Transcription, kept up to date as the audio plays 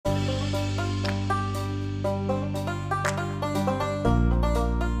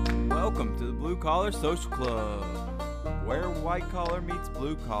Collar Social Club, where white collar meets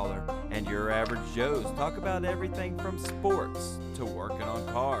blue collar, and your average Joes talk about everything from sports to working on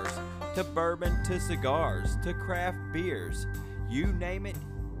cars, to bourbon to cigars, to craft beers. You name it,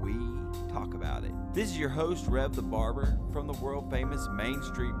 we talk about it. This is your host, Rev the Barber, from the world-famous Main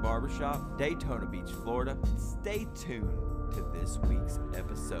Street Barbershop, Daytona Beach, Florida. Stay tuned to this week's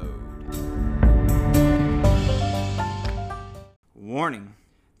episode. Warning.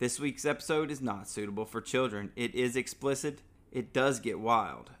 This week's episode is not suitable for children. It is explicit, it does get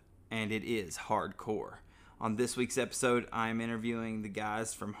wild, and it is hardcore. On this week's episode, I am interviewing the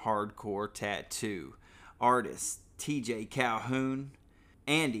guys from HardCore Tattoo. Artists TJ Calhoun,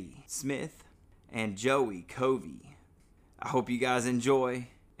 Andy Smith, and Joey Covey. I hope you guys enjoy,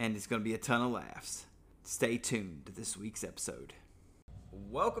 and it's going to be a ton of laughs. Stay tuned to this week's episode.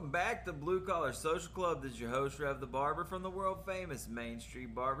 Welcome back to Blue Collar Social Club. This is your host, Rev the Barber, from the world-famous Main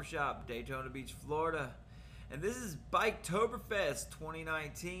Street Barbershop, Daytona Beach, Florida. And this is Biketoberfest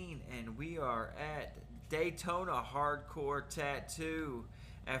 2019, and we are at Daytona HardCore Tattoo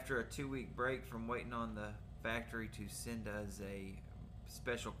after a 2-week break from waiting on the factory to send us a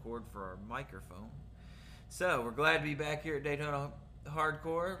special cord for our microphone. So, we're glad to be back here at Daytona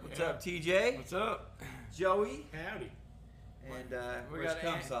HardCore. What's up, TJ? What's up? Joey? Howdy. And We where's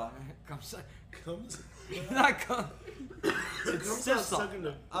got Cumsaw? Comes. Not cum. It's stiff sock.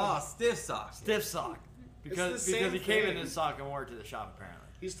 Oh, stiff sock. Stiff sock. Because the same he came in thing. his sock and wore it to the shop apparently.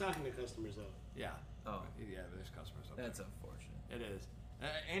 He's talking to customers though. Yeah. Oh, Yeah, there's customers up that's unfortunate. there. It is.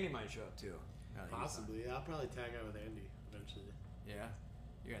 Andy might show up too. now that he's on. Possibly. I'll probably tag out with Andy eventually. Yeah.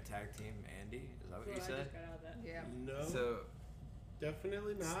 You're gonna tag team Andy? Is that what you I said? just got out of that. Yeah. No, So,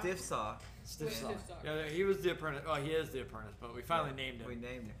 definitely not. stiff sock. Stiff Stiff sock. sock. Yeah, he was the apprentice. Oh, he is the apprentice, but we finally named him. We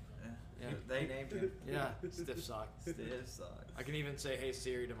named him. Yeah. They named him Yeah, stiff sock. Stiff sock. I can even say, "Hey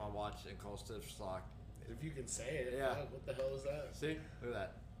Siri" to my watch and call stiff sock. If you can say it. Yeah. Fuck, what the hell is that? See? Look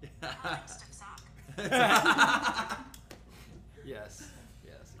at that. Yes.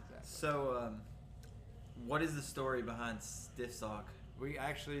 Yes, exactly. So, what is the story behind stiff sock? We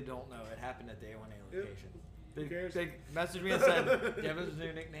actually don't know. It happened at the A1A location. Who cares? They messaged me and said, Devin's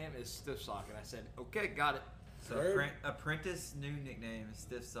new nickname is Stiff Sock. And I said, okay, got it. So, Word. apprentice new nickname is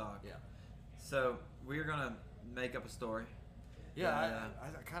stiff sock. Yeah. So, we're gonna make up a story. Yeah, Yeah. I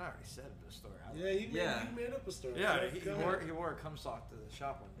kind of already said the story. Yeah, you made up a story. Yeah, Go he ahead. wore a cum sock to the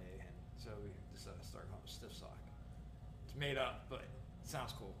shop one day, and so we decided to start calling it Stiff Sock. It's made up, but it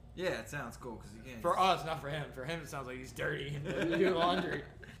sounds cool. Yeah, it sounds cool because you can't. For us, not for him. For him, it sounds like he's dirty and doing laundry.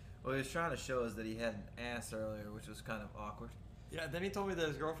 Well, he was trying to show us that he had an ass earlier, which was kind of awkward. Yeah, then he told me that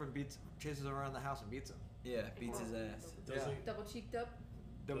his girlfriend chases him around the house and beats him. Yeah, beats his ass. Doesn't, Double cheeked up.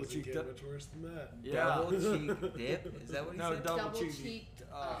 Double doesn't cheeked get up. much worse than that. Yeah. Double cheek dip? Is that what he No, said? double cheeked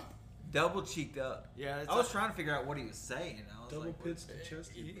up. Double cheeked up. Yeah, it's I was trying to figure out what he was saying. I was Double like, pitched to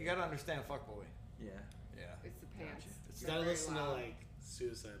chest. You gotta understand fuckboy. Yeah. Yeah. It's the pants. It's You They're gotta very listen to loud. like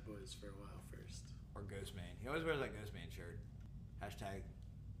Suicide Boys for a while first. Or Ghost Man. He always wears that Ghost Man shirt. Hashtag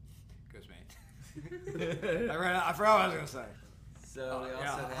Ghost Man. I forgot what I was gonna say. So we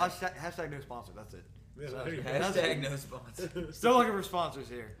also yeah, have hashtag no sponsor. That's it. Yeah, So- there you go. hashtag no sponsor. Still looking for sponsors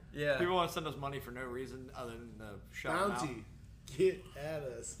here. Yeah. People want to send us money for no reason other than the shout out. Bounty. Get at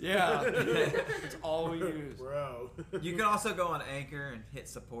us. Yeah. It's all we use. Bro. You can also go on Anchor and hit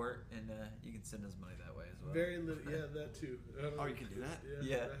support, and you can send us money that way as well. Very little. Yeah, that too. Oh, you can do that?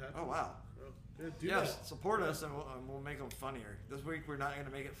 Yeah. that happens. Oh, wow. Yeah, do Yeah, that. support us and we'll make them funnier. This week we're not going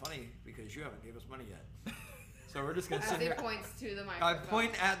to make it funny because you haven't gave us money yet. So we're just going to As sit he here. points to the I microphone.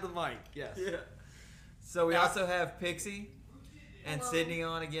 point at the mic. Yes. Yeah. So we Yeah. also have Pixie and Hello. Sydney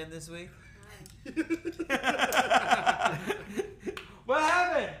on again this week. What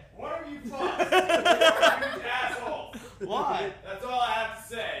happened? What are you fucks? You assholes. Why? That's all I have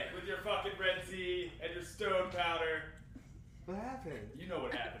to say with your fucking Red Sea and your stone powder. What happened? You know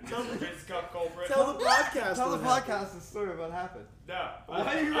what happened. Mr. Vince Cup culprit. Tell the podcast. Tell the what happened. podcast the story of what happened. No. Why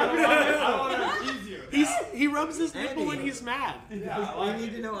are you I don't want to accuse you. He rubs his nipple Andy. when he's mad. Yeah, I We like need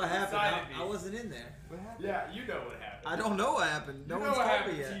it. to know what happened. I Excited me. wasn't in there. What happened? Yeah, you know what happened. I don't know what happened. No you know one's what told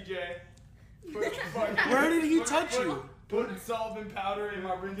happened, me yet. TJ. Put fucking- Where did he put- touch put- you? Putting Sullivan powder in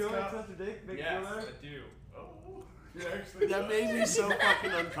my rinse You want to cup. touch your dick? Make Yes, it feel I better? do. Oh, you actually That made me so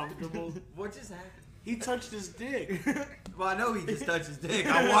fucking uncomfortable. What just happened? He touched his dick. Well, I know he just touched his dick.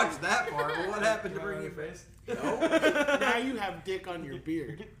 I watched that part, but what happened to bring your face? No. Now you have dick on your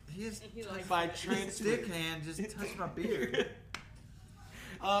beard. He just He likes By it. his transfer. stick hand just touched my beard.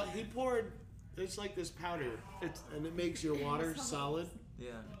 He poured. It's like this powder, and it makes your water solid. Yeah.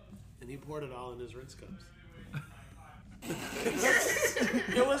 And he poured it all in his rinse cups.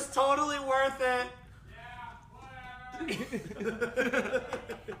 It was totally worth it.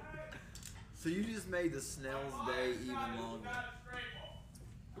 So you just made the Snell's day even longer.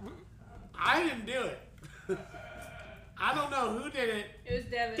 I didn't do it. I don't know who did it. It was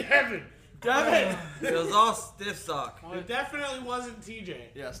Devin. Devin. It was all stiff sock. It definitely wasn't TJ.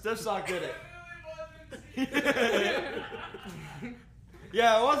 Yeah, Stiff Sock did it.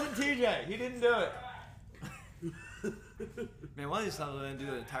 Yeah, it wasn't TJ. He didn't do it. Man, one of these times I'm going to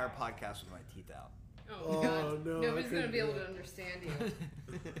do the entire podcast with my teeth out. Oh, God. no, Nobody's I going to couldn't be able do to it. understand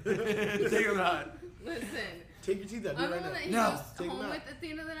you. Think about it. Listen. Take your teeth out. Do I'm it the right one that now. he No. goes Take 'em home out. with at the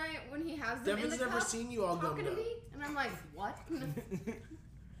end of the night when he has them Devin's in the never cup, seen you all talking gummed to up. me, and I'm like, what?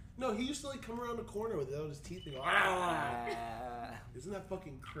 No, he used to like come around the corner with it on his teeth and go, Isn't that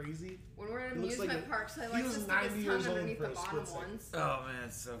fucking crazy? When we're in He looks like amusement parks, I he like was to stick 90 his years tongue old underneath for the a bottom split ones. Oh man,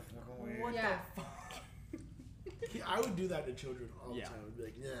 it's so fucking weird. Yeah. I would do that to children all the Yeah. time. I'd be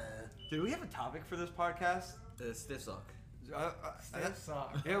like, nah. Do we have a topic for this podcast? Stiff sock.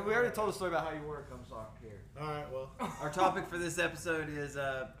 Yeah, we already told a story about how you wore a cum sock here. All right, well. Our topic for this episode is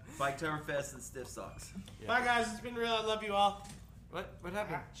Biketoberfest and stiff socks. Yeah. Bye, guys. It's been real. I love you all. What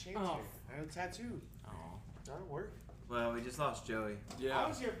happened? Oh. I have a tattoo. Oh. That'll work. Well, we just lost Joey, I Yeah.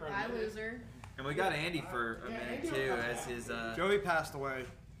 was here for a Bye, minute. loser. and we got Andy for a Yeah, minute Andy will too, come as back. his. Joey passed away.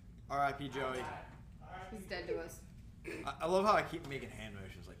 R.I.P. Joey. He's dead to us. I love how I keep making hand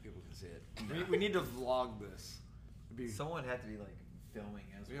motions like people can see it. We need to vlog this. It'd be, Someone had to be like filming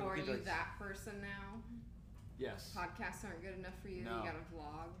as Yeah, Or we are could, you like- that person now? yes. Podcasts aren't good enough for you. No. You got to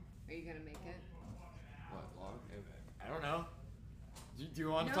vlog. Are you gonna make it? What vlog? I don't know. Do you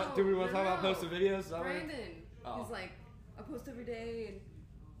want to No, talk? Do we want to no, talk about no. posting videos? Is that what- Brandon. Oh. He's like, I post every day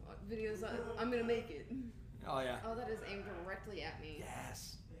and videos. I'm gonna make it. Oh yeah. Oh, that is aimed directly at me.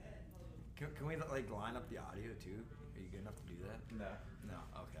 Yes. Can we like line up the audio too? Are you good enough to do that? No, No.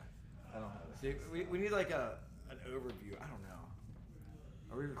 Okay. I don't have See, we need like an overview. I don't know.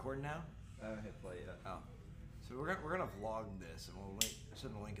 Are we recording now? I haven't hit play yet. Oh. So we're gonna vlog this and we'll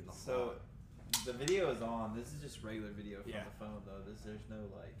send the link in the So the video is on. This is just regular video from Yeah. the phone though. There's no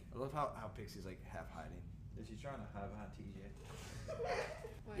like. I love how Pixie's like half hiding. Is she trying to hide behind TJ?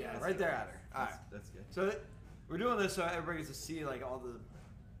 Wait, Yeah, that's right there yours. at her. All right. That's good. So we're doing this so everybody gets to see like all the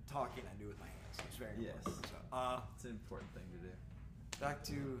talking I do with my hands. It's very Yes. important. So, It's an important thing to do. back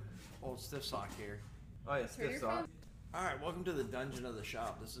to old Stiff Sock here. Oh yeah, Turn stiff your sock. phone- All right, welcome to the dungeon of the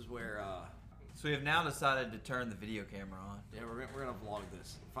shop. This is where So we have now decided to turn the video camera on. yeah we're gonna vlog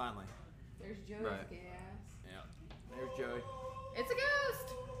this finally. There's Joey's Right. gay ass. Yeah. There's Joey. It's a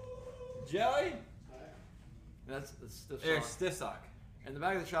ghost. Joey. And that's Stiff There's Sock. stiff sock. And the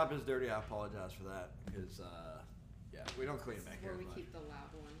back of the shop is dirty. I apologize for that because yeah we don't clean it back Where here. we but- keep the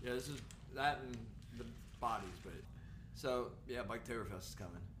loud one. Yeah, this is that and the bodies, but so yeah, Biketoberfest is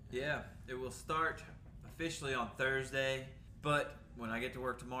coming. Yeah, it will start officially on Thursday, but when I get to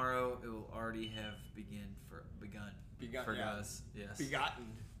work tomorrow, it will already have begun for yeah. us. Yes. Begotten.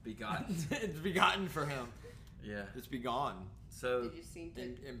 Begotten. It's begotten for him. Yeah. It's begone. So Did you see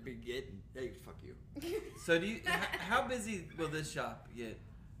And, it? and begetting. Hey, fuck you. so do you? How busy will this shop get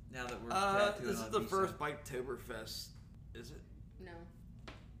now that we're tattooing This is on the each first side? Biketoberfest. Is it? No.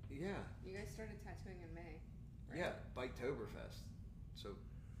 Yeah. You guys started tattooing in May. Right? Yeah, Biketoberfest. So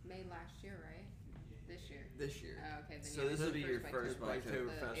May last year, right? This year. this year. Oh, okay. Then So yeah, this is will the be your first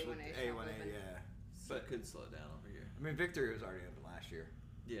Biketoberfest The with A1A A1A, shop open. yeah. So it could slow down over here. I mean, Victory was already open last year.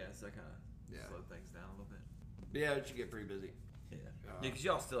 Yeah, so that kind of Yeah. slowed things down a little bit. But yeah, it should get pretty busy. Yeah, because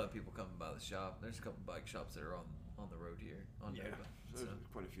y'all still have people coming by the shop. There's a couple bike shops that are on the road here on Yeah, Nova. so there's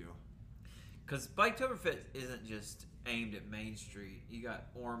quite a few. Because Biketoberfest isn't just aimed at Main Street. You got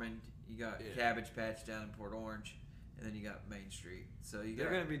Ormond, you got Yeah. Cabbage Patch down in Port Orange, and then you got Main Street. So you They're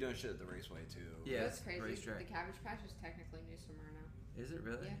got. gonna be doing shit at the raceway too. Yeah. That's it's crazy. racetrack. The Cabbage Patch is technically New Smyrna. Is it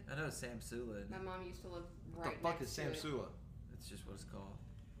really? Yeah. I know it's Samsula. My mom used to live What right the fuck next is to it. Samsula? It's just what it's called.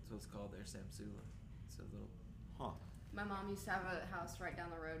 That's what it's called there, Samsula. It's a little. Huh. My mom used to have a house right down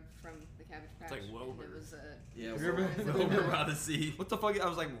the road from the Cabbage Patch. like and Wilbur. It was a Yeah, Have you ever been- over by the sea. What the fuck? I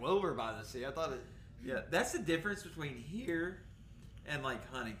was like Wilbur by the sea. I thought it. Yeah, that's the difference between here and like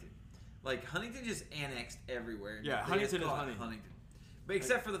Huntington. Like Huntington just annexed everywhere. Yeah, They just Huntington is call it Huntington. But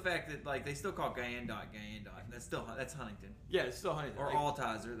except for the fact that like they still call Gayandot. That's still that's Huntington. Yeah, it's still Huntington. Or Like, Altizer.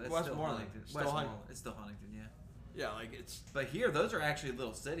 That's still Westmoreland. Huntington. Still Westmoreland. Huntington. It's still Huntington. Yeah. Yeah, like it's. But here, those are actually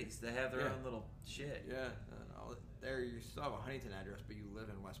little cities. They have their Yeah. own little shit. Yeah. There, you still have a Huntington address, but you live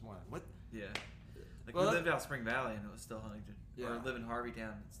in Westmoreland. What? Yeah. Like Well, we that- lived out Spring Valley and it was still Huntington. Yeah. Or live in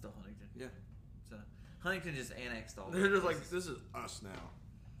Harveytown, it's still Huntington. Yeah. So Huntington just annexed all. They're those just like, places. this is us now.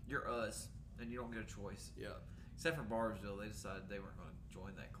 You're us, and you don't get a choice. Yeah. Except for Barbsville, they decided they weren't going to join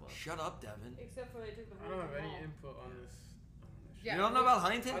that club. Shut up, Devin. Except for they took the I don't have any Huntington input on this. Yeah, You don't know about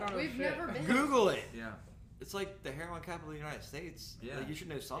Huntington? I don't know We've shit. never been. Google it. Yeah. It's like the heroin capital of the United States. Yeah. Like, you should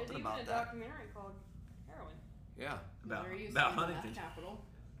know There's something even about a that. documentary called Heroin. Yeah. About There used to about be the meth Huntington. capital.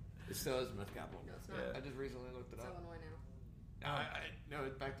 It still is meth capital. No, it's not. Yeah. I just recently looked it It's up. Illinois now. No,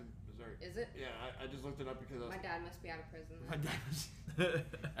 it's back to Missouri. Is it? Yeah, I just looked it up because I was. My dad must be out of prison. My Then. dad was.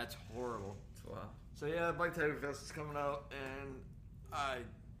 That's horrible. Wow. So yeah, Biketoberfest is coming out, and I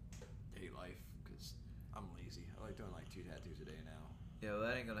hate life because I'm lazy. I like doing like 2 tattoos a day now. Yeah, well,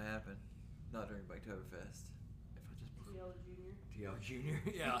 that ain't gonna happen. Not during Biketoberfest. If I just Yellow Junior. TL Junior,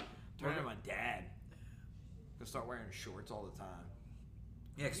 yeah, turn into my dad. Gonna start wearing shorts all the time.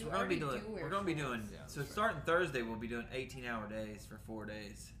 Yeah, because You we're gonna be already doing. do wear We're gonna be doing. shorts. Yeah, So that's right. starting Thursday, we'll be doing 18-hour days for 4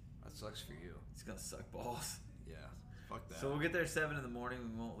 days. That sucks for you. It's gonna suck balls. Yeah, fuck that. So we'll get there 7 in the morning.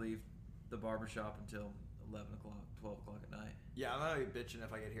 We won't leave the barbershop until 11 o'clock, 12 o'clock at night. Yeah, I'm gonna be bitching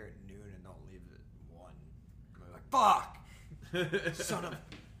if I get here at noon and don't leave at 1. I'm gonna be like, fuck, son of.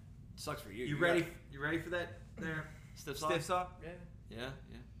 Sucks for you. You got- ready? You ready for that? There, Stiff sock? stiff sock. Yeah, Yeah,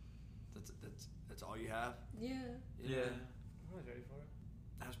 yeah. That's all you have. Yeah. Yeah. I was ready for it.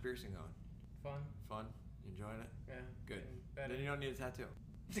 How's piercing going? Fun. Fun? You enjoying it? Yeah. Good. getting Better. Then you don't need a tattoo.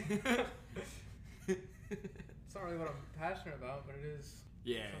 It's not really what I'm passionate about, but it is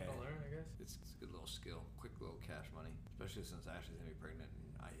Yeah. something to learn, I guess. It's a good little skill. Quick little cash money. Especially since Ashley's gonna be pregnant and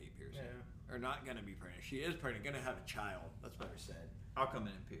I hate piercing. Yeah. Or not gonna be pregnant. She is pregnant, gonna have a child. That's better said. I'll come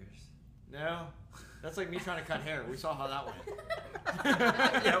in and pierce. No. That's like me trying to cut hair. We saw how that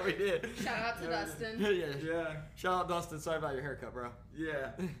went. Yeah, we did. Shout out to Dustin. Yeah. Yeah. Shout out Dustin. Sorry about your haircut, bro.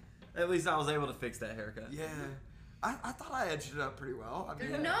 Yeah. At least I was able to fix that haircut. Yeah. I thought I edged it up pretty well. I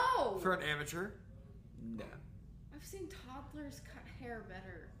mean, No. for an amateur. No. I've seen toddlers cut hair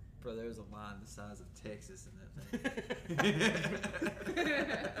better. Bro, there's a line the size of Texas in that thing.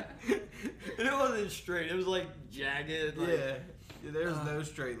 And it wasn't straight. It was like jagged. Like, Yeah, there's no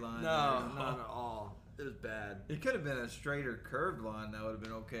straight line. No, there. not at all. It was bad. It could have been a straighter curved line. That would have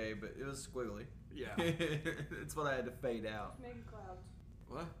been okay, but it was squiggly. Yeah. It's what I had to fade out. Making clouds.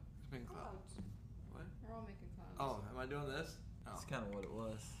 What? It's making clouds. What? We're all making clouds. Oh, am I doing this? That's kind of what it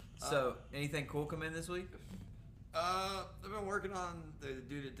was. So, anything cool come in this week? I've been working on the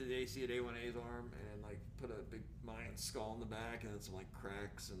dude that did the AC at A1A's arm and like put a big Mayan skull in the back and then some like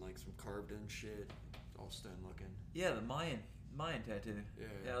cracks and like some carved in shit. All stone looking. Yeah, the Mayan tattoo. Yeah.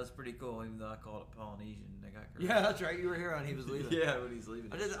 Yeah, it was pretty cool. Even though I called it Polynesian, they got correct. Yeah, that's right. You were here when he was leaving. Yeah, when he's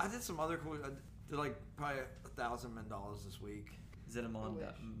leaving. I did some other cool. I did like probably $1,000 mandalas this week. Is it a wish.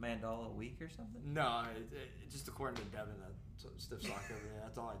 mandala a week or something? No, it just according to Devin, that stiff sock over there.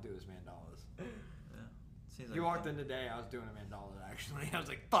 That's all I do is mandalas. Yeah. Seems You like walked in today. I was doing a mandala actually. I was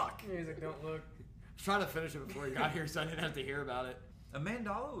like, fuck. He's like, don't look. I was trying to finish it before he got here, so I didn't have to hear about it. A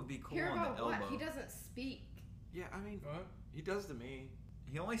mandala would be cool Hear on about the what? elbow. He doesn't speak. Yeah, I mean, What? he does to me.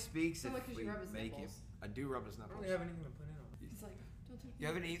 He only speaks It's if only 'cause we you rub his make him. nipples. I do rub his I don't nipples. really have anything to put in on. He's like, don't touch You my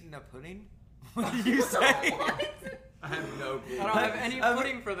haven't face. eaten a pudding? What did you say? What? I have no clue. I don't have any I'm-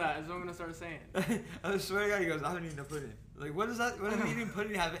 pudding for that, is what I'm gonna start saying. I swear to God, he goes, I haven't eaten a pudding. Like, what does that? What does eating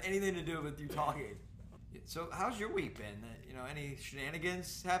pudding have anything to do with you talking? So, how's your week been? You know, any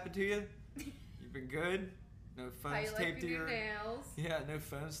shenanigans happened to you? You've been good. No How phones you like taped to your your. nails? Yeah, no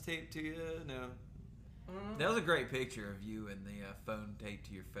phones taped to you. No. That was a great picture of you and the phone taped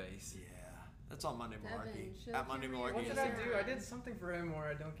to your face. Yeah, that's on Monday Devin, Malarkey. show At Monday Curie your What Malarkey. did Yeah. I do? I did something for him where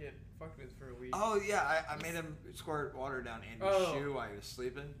I don't get fucked with for a week. Oh yeah, I made him squirt water down Andy's Oh. shoe while he was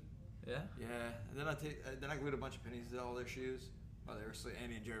sleeping. Yeah? Yeah, and then I glued a bunch of pennies to all their shoes while they were sleeping.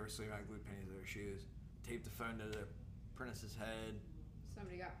 Andy and Joey were sleeping. I glued pennies to their shoes. Taped the phone to the apprentice's head.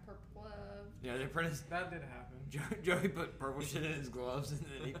 Somebody got purple glove. Yeah, the apprentice. That did happen. Joey put purple shit in his gloves, and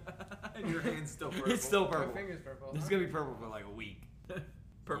then And your hand's still purple. it's still My purple. finger's purple. It's gonna be purple for like a week.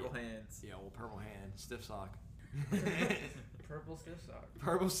 Purple Yeah. hands. Yeah, well, purple hand, stiff sock. Purple stiff sock.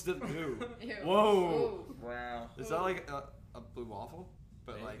 Purple stiff. Ew. Ew. Whoa. Ooh. Wow. Is that like a blue waffle,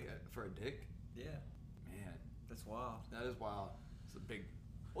 but Maybe. like for a dick? Yeah, Man, that's wild. that is wild. It's a big.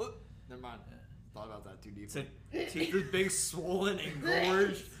 What? Never mind. Yeah. Thought about that too So, deeply. This big swollen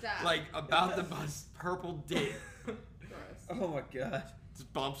engorged, Stop. like about the bust purple dick. Gross. oh my god.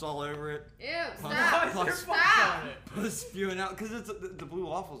 Just bumps all over it. Ew, Plus- stop. plus- Stop. Plus spewing out because it's the blue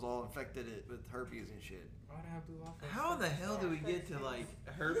waffles all infected it with herpes and shit. Why'd I have blue waffles? How in the hell do we get to like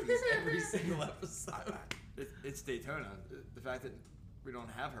herpes every single episode? It's Daytona. The fact that we don't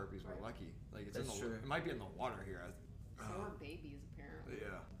have herpes, we're lucky. Like it's That's in the true. it might be in the water here. So we're babies, apparently.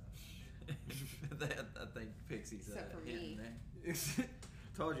 Yeah. I think Pixie's Except for hitting me. there.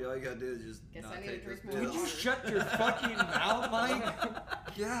 Told you all you gotta do is just Guess not I need to take those drink more Would pills. you shut your fucking mouth,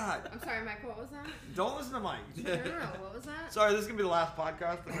 Mike? God. I'm sorry, Mike. What was that? Don't listen to Mike. No. What was that? Sorry, this is gonna be the last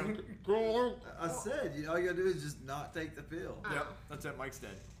podcast. I said, all you gotta do is just not take the pill. Yep, that's it. Mike's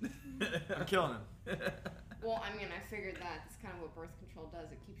dead. I'm killing him. Well, I mean, I figured that's kind of what birth control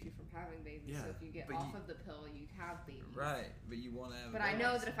does. It keeps you from having babies. Yeah, So if you get but off you- of the pill, you have babies. Right, but you want to have. But I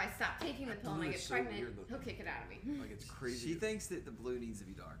know that if I stop taking the pill and I Blue get is so pregnant, weird looking. he'll kick it out of me. Like it's crazy. She thinks that the blue needs to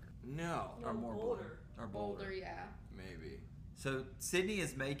be darker No, or more blue or bolder. Older, yeah. maybe. So Sydney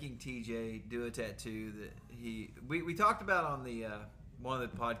is making TJ do a tattoo that we talked about on the one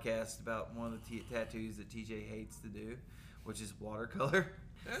of the podcasts about one of the tattoos that TJ hates to do, which is watercolor.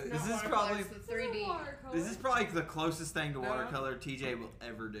 This is probably the 3D. this is probably the closest thing to watercolor TJ will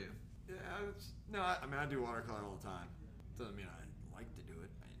ever do. Yeah, I mean, I do watercolor all the time. Doesn't mean I like to do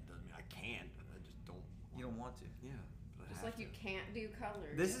it. It doesn't mean I can't. I just don't. You don't want to. Yeah. But I Just have like you to. can't do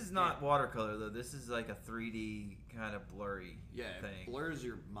colors. This is not watercolor though. This is like a 3D kind of blurry Yeah, it thing. blurs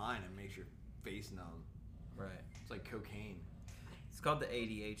your mind and makes your face numb. Right. It's like cocaine. It's called the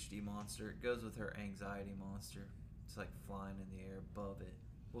ADHD monster. It goes with her anxiety monster. It's like flying in the air above it.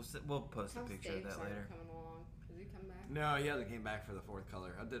 We'll post a How's picture Dave of that Simon later. coming along? Has he come back? No, he hasn't came back for the fourth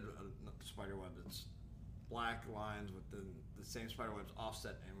color. I did a spider web that's black lines with the same spider webs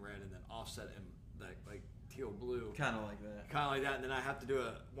offset in red and then offset in that like teal blue. Kind of like that. Kind of like that, and then I have to do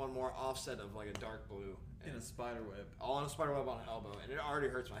one more offset of like a dark blue. In a spider web. All in a spider web on an elbow, and it already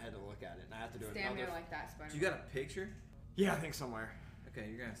hurts my head to look at it, and I have to do Stand another. there like that, Spider. You got a picture? Yeah, I think somewhere. Okay,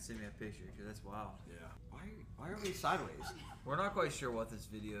 you're gonna have to send me a picture because that's wild. Yeah. Why are we sideways? We're not quite sure what this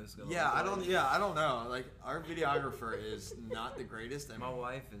video is gonna. Yeah, look I like. don't. Yeah, I don't know. Like our videographer is not the greatest. And My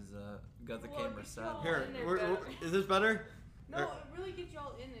wife is got the Well, camera it's set. y'all. here, in it we're, better. is this better? No, it really gets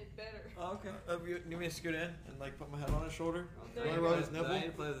y'all in it better. Oh, okay. You need me to scoot in and like put my head on his shoulder? No, Wanna you rub don't. his nipple? I need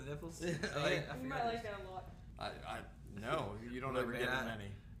to play with the nipples. Yeah, You might like that a lot. I no, you don't Look, ever man, get that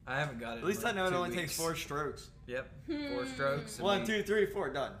many. I haven't got it. At least in I know it 2 only weeks. takes 4 strokes. Yep, 4 strokes. and 1, we- 2, 3, 4,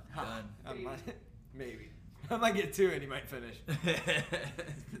 done. Done. I might, maybe. I might get 2 and you might finish.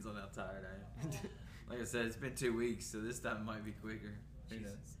 Depends on how tired I am. Like I said, it's been 2 weeks, so this time it might be quicker. Who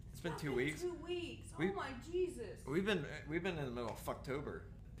knows? It's been 2 weeks. 2 weeks. We- Oh my Jesus. We've been in the middle of Fucktober.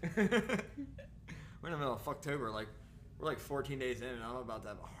 We're in the middle of Fucktober. Like we're like 14 days in, and I'm about to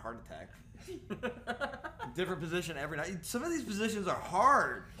have a heart attack. Different position every night. Some of these positions are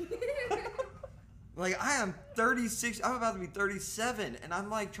hard. Like I am 36. I'm about to be 37, and I'm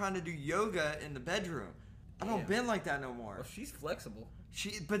like trying to do yoga in the bedroom. I don't Damn. bend like that no more. Well, she's flexible.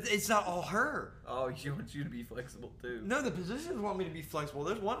 But it's not all her. Oh, she wants you to be flexible too. No, the positions want me to be flexible.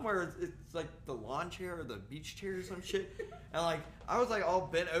 There's one where it's like the lawn chair or the beach chair or some shit. And like, I was like all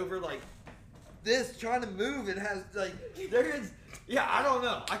bent over like this trying to move. It has like, there is, yeah, I don't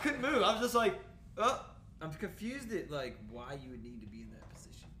know. I couldn't move. I was just like, oh. I'm confused at like why you would need to be in that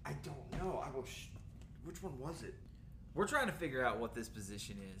position. I don't know. I will, which one was it? We're trying to figure out what this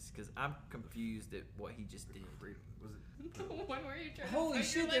position is because I'm confused at what he just did. Was it? When were you trying to Holy put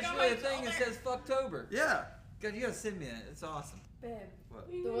shit! your leg There's on really my a thing that shoulder? says Fucktober. Yeah. God, you gotta send me that. It's awesome. Babe,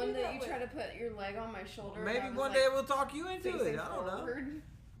 What? the one that you try to put your leg on my shoulder. Maybe that was, one like, day we'll talk you into facing it. I don't know. forward.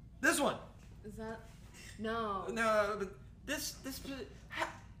 This one. Is that? No. No, but this,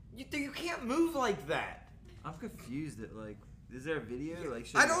 you can't move like that. I'm confused at like, is there a video? Like,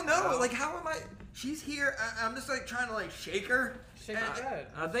 I don't know. Like, how am I? She's here. I'm just like trying to like shake her. Shake the bed.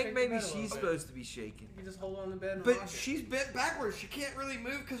 I think Shake maybe the bed a little she's bit. supposed to be shaking. You can just hold on the bed and But rock it. she's bent backwards. She can't really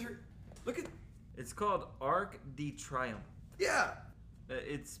move because her. Look at. It's called Arc de Triomphe. Yeah.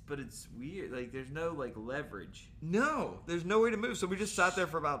 It's weird. Like, there's no like leverage. No, there's no way to move. So we just sat there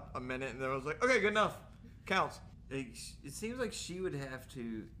for about a minute, and then I was like, okay, good enough. Counts. Like, it seems like she would have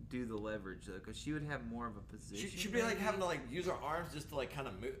to do the leverage though, because she would have more of a position. She'd be like maybe. having to like use her arms just to like kind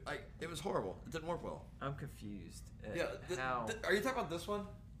of move. Like it was horrible. It didn't work well. I'm confused. At Yeah. how? Are you talking about this one?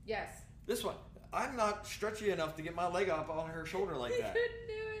 Yes. This one. I'm not stretchy enough to get my leg up on her shoulder like that. Couldn't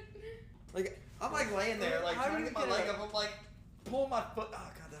do it. Like I'm like laying there, like How trying do to get you my get leg up? up. I'm like pulling my foot.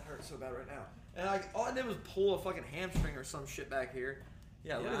 Oh god, that hurts so bad right now. And like all I did was pull a fucking hamstring or some shit back here.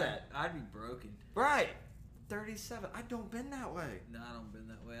 Yeah, look at that. I'd be broken. Right. 37. I don't bend that way. No, I don't bend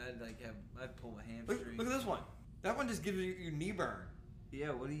that way. I'd pull my Look, hamstring. look at this one. That one just gives you knee burn.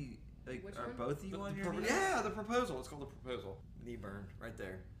 Yeah, what do you like? Which are one? both of you on your knees? Yeah, the proposal. It's called the proposal. Knee burn, right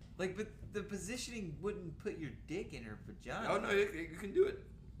there. Like, but the positioning wouldn't put your dick in her vagina. Oh no, you can do it.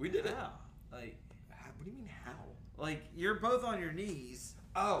 We did it. How? Like, What do you mean how? like you're both on your knees.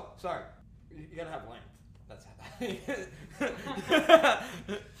 Oh, sorry. You gotta have length. That's how.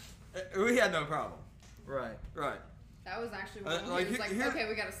 We had no problem. Right. Right. That was actually one Like, he was like, here- okay,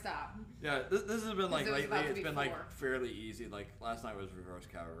 we gotta stop. Yeah, this has been like Because it was lately. about to It's be been like 4. fairly easy. Like last night was reverse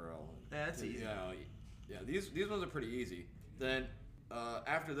cowgirl. Yeah, that's easy. Yeah. These ones are pretty easy. Then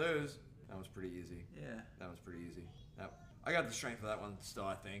after those, that was pretty easy. Yeah. That was pretty easy. I got the strength for that one still.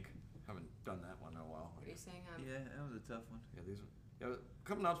 I think haven't done that one in a while. What are you saying? Yeah, that was a tough one. Yeah,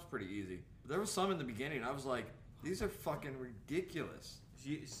 coming up's pretty easy. There was some in the beginning. I was like, these are fucking ridiculous.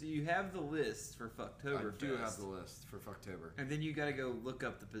 So you have the list for Fucktoberfest. I do have the list for Fucktober. And then you got to go look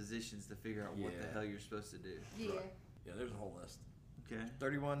up the positions to figure out what the Yeah. hell you're supposed to do. Yeah. Yeah, there's a whole list. Okay.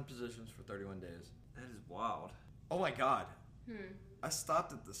 31 positions for 31 days. That is wild. Oh my god. Hmm. I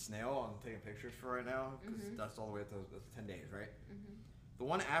stopped at the snail I'm taking pictures for right now because that's all the way up to that's 10 days, right? Mm-hmm. The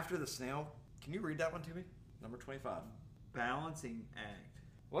one after the snail, can you read that one to me? Number 25. Balancing act.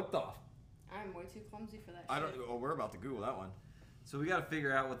 What the? I'm way too clumsy for that. I shit. don't. Oh, we're about to Google that one. So we got to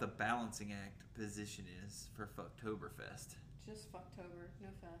figure out what the balancing act position is for Fucktoberfest. Just Fucktober, no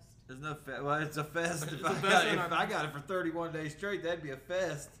fest. There's no fest. Well, it's a fest. It's If, a I, fest got, in if our- I got it for 31 days straight, that'd be a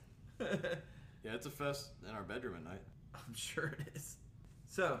fest. Yeah, it's a fest in our bedroom at night. I'm sure it is.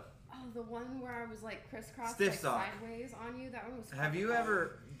 So, Oh, the one where I was like crisscrossed Stiff like sock. sideways on you. That one was. have fucking you hard.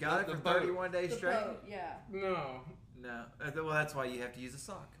 ever got The it for boat. 31 days The straight? boat, yeah. No. No. Well, that's why you have to use a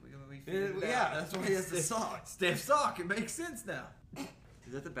sock. We figured it Yeah, out. that's why he has the sock. Stiff sock. It makes sense now.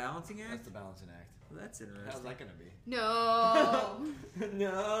 Is that the balancing act? That's the balancing act. Well, that's How's interesting. that gonna be? No.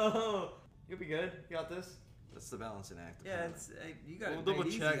 No. You'll be good. You got this. That's the balancing act. Yeah, it's you got We'll it double made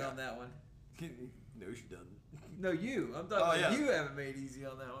easy check. on that one. No, she doesn't. No, you. I'm talking Oh, about yeah. you haven't made easy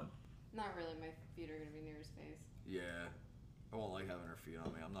on that one. Not really. My feet are gonna be near his face. Yeah. I won't like having her feet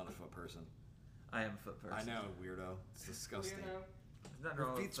on me. I'm not a foot person. I am a foot person. I know, weirdo. It's disgusting. Weirdo. There's nothing Her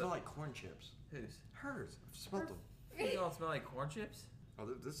wrong feet with smell foot. like corn chips. Whose? Hers. I've smelled them. Feet don't smell like corn chips? Oh,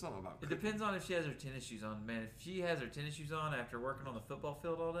 there's something about It cookie. depends on if she has her tennis shoes on. Man, if she has her tennis shoes on after working on the football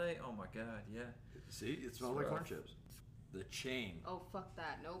field all day, oh my god, yeah. See, it smells like rough. corn chips. The chain. Oh fuck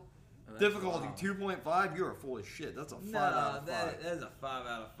that. Nope. Oh, that's Difficulty wild. 2.5. You are full of shit. That's a 5 No, out of 5. that is a 5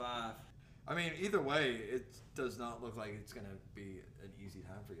 out of 5. I mean, either way, it does not look like it's gonna be an easy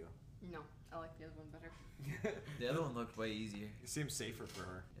time for you. No. I like the other one better. The other one looked way easier. It seems safer for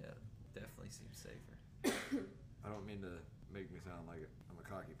her. Yeah, definitely seems safer. I don't mean to make me sound like I'm a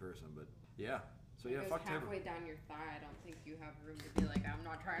cocky person, but yeah. So yeah, It goes fuck Tabor. halfway down your thigh. I don't think you have room to be like, I'm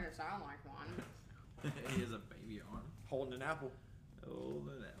not trying to sound like one. He has a baby arm. Holding an apple. Hold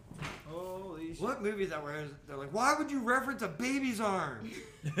it out. Holy shit. What movie is that where they're like, why would you reference a baby's arm?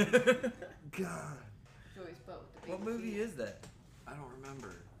 God. Joey's boat. The What baby movie feet. is that? I don't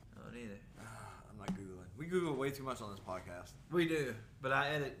remember. I don't either. I'm not Googling. We Google way too much on this podcast. We do, but I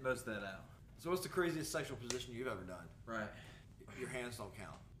edit most of that out. So what's the craziest sexual position you've ever done? Right. Your hands don't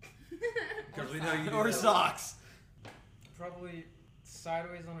count. Because we know you do Or that. socks. Probably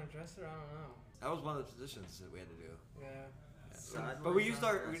sideways on a dresser. I don't know. That was one of the positions that we had to do. Yeah. Sideways But we used on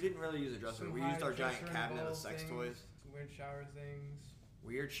our, the we dresser. didn't really use a dresser. Some We used our high giant pressure cabinet of involved sex things, toys. Some weird shower things.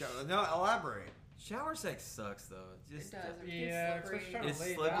 Weird shower. No, elaborate. Shower sex sucks though. It's just It does. Yeah, It's slippery. especially trying It's to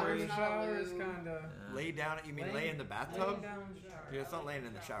lay slippery. down in the It's not shower is lube. kind of. Lay down. You mean lay in the bathtub? Laying down in the shower. Yeah, it's not laying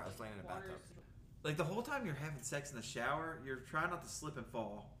in the shower. It's laying in the bathtub. like the whole time you're having sex in the shower, you're trying not to slip and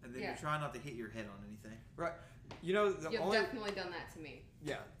fall, and then Yeah. you're trying not to hit your head on anything. Right. You know the You've only. definitely done that to me.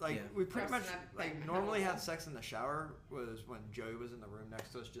 Yeah, like Yeah. we pretty much Trust and I've like banged my normally head on had the sex in the shower was when Joey was in the room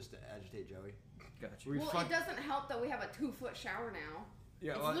next to us just to agitate Joey. Gotcha. We Well, fuck- it doesn't help that we have a 2-foot shower now.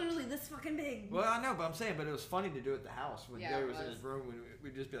 Yeah, It's well, literally this fucking big. well, I know, but I'm saying, but it was funny to do it at the house when Yeah, Joey it was in was. his room.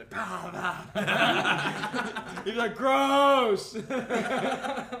 We'd just be like, bah, bah. He'd be like, gross. The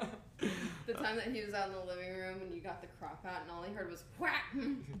time that he was out in the living room and you got the crop out and all he heard was whack,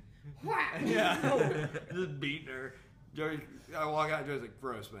 whack. Yeah, just beating her. Joey, I walk out and Joey's like,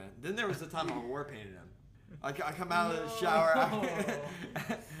 gross, man. Then there was the time I war painted him. I come out of the shower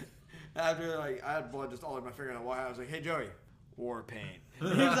after like I had blood just all over my finger and I walk out. I was like, hey Joey, war paint.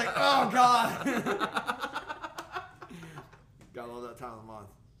 And he was like, oh god. Got all that time of the month.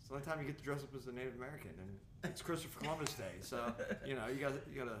 It's the only time you get to dress up as a Native American, and it's Christopher Columbus Day, so you know you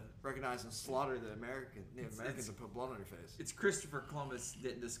gotta recognize and slaughter the Native Americans and put blood on your face. It's Christopher Columbus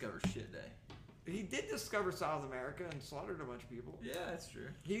didn't discover shit day. He did discover South America and slaughtered a bunch of people. Yeah, that's true.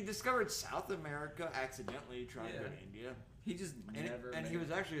 He discovered South America accidentally trying to go Yeah. to India. He just never. And he made was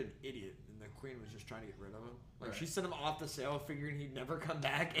it. actually an idiot, and the queen was just trying to get rid of him. Like, Right. she sent him off the sail figuring he'd never come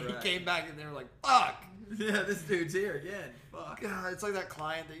back, and Right. he came back, and they were like, fuck! Yeah, this dude's here again. Fuck. God, it's like that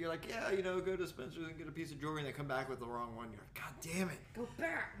client that you're like, yeah, you know, go to Spencer's and get a piece of jewelry, and they come back with the wrong one. You're like, God damn it. Go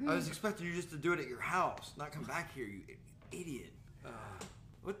back. I was expecting you just to do it at your house, not come back here, you idiot.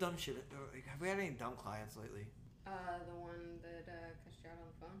 What dumb shit? Like, have we had any dumb clients lately? The one that cussed you out on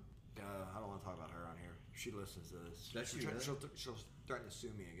the phone. I don't want to talk about her on here. She listens to this. Does she really? She'll threaten to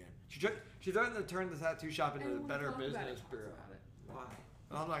sue me again. She threatened to turn the tattoo shop into a Better Business Bureau. Why?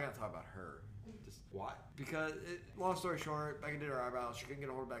 Well, I'm not gonna talk about her. Just why? Because long story short, Becca did her eyebrows. She couldn't get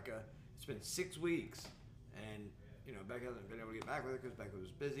a hold of Becca. It's been 6 weeks, and Becca hasn't been able to get back with her because Becca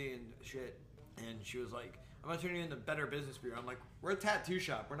was busy and shit. And she was like, "I'm gonna turn you into Better Business Bureau." I'm like, "We're a tattoo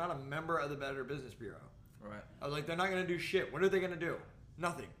shop. We're not a member of the Better Business Bureau." Right. I was like, "They're not gonna do shit. What are they gonna do?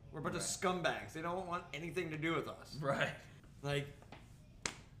 Nothing. We're a bunch of scumbags. They don't want anything to do with us." Right. Like,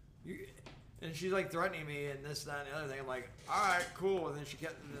 and she's like threatening me and this, that, and the other thing. I'm like, all right, cool. And then she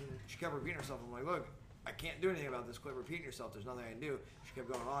kept repeating herself. I'm like, look, I can't do anything about this. Quit repeating yourself. There's nothing I can do. She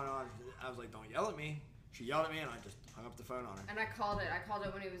kept going on and on. I was like, don't yell at me. She yelled at me, and I just hung up the phone on her. And I called it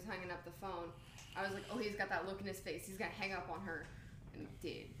when he was hanging up the phone. I was like, oh, he's got that look in his face. He's gonna hang up on her, and he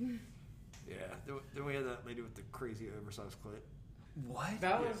did. Yeah. Then we had that lady with the crazy oversized clit. What?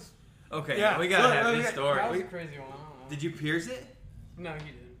 That was Okay, Yeah, we gotta look, have okay, this story. that was a crazy one. I don't know. Did you pierce it? No, he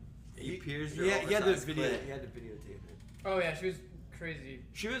didn't. You pierced your Yeah, he had the oversized video. clit. He had the videotape it. Oh yeah, she was crazy.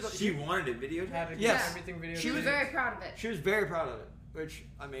 She was. She wanted it videotaped? Had to get Yes. everything video. She was very proud of it. She was very proud of it. Which,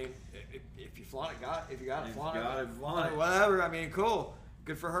 I mean, if you flaunt it, if you got it, If flaunt you it. got it, flaunt it. Whatever. I mean, cool.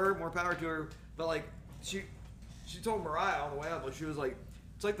 Good for her. More power to her. But like, she told Mariah on the way up, like she was like,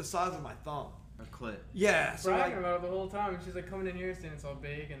 it's like the size of my thumb. A clit. Yeah. So bragging like, about it the whole time. She's like coming in here saying it's all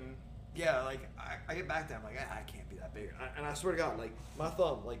big and. yeah, like I get back there, I'm like, I can't be that big. And I swear to God, like my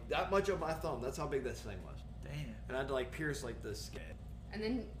thumb, like that much of my thumb, that's how big this thing was. Damn. And I had to like pierce like this skin. And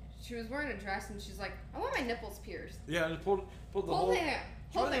then she was wearing a dress, and she's like, I want my nipples pierced. Yeah, I just pulled the Hold whole. it.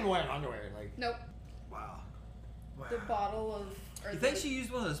 She Hold wasn't it. even wearing underwear. Like, Nope. wow. Wow. The bottle of. Or You think the, she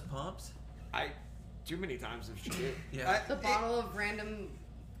used one of those pumps? Too many times if she did. Yeah. The bottle of random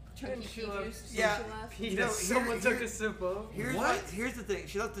chunky And she pea left- juice. Yeah. She left. You know, Someone took a sip of. Here's What? Here's the thing.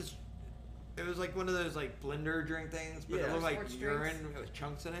 She left this. It was like one of those like blender drink things, but Yeah. it looked like Sports urine drinks. with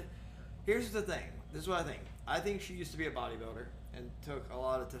chunks in it. Here's the thing. This is what I think. I think she used to be a bodybuilder and took a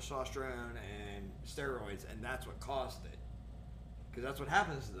lot of testosterone and steroids, and that's what caused it. Because that's what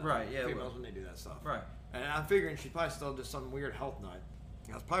happens to them Right, yeah, females well. when they do that stuff. Right. And I'm figuring she probably still just some weird health nut.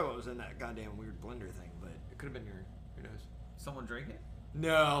 That's probably what was in that goddamn weird blender thing, but it could have been urine. Who knows? Someone drink it?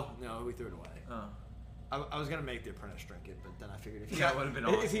 No, we threw it away. Oh. I was gonna make the apprentice drink it, but then I figured if he Yeah, got, it would've been if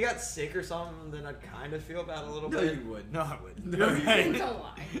awesome. he got sick or something, then I'd kind of feel bad a little No, bit. you wouldn't. No, I wouldn't. No, you Okay? Don't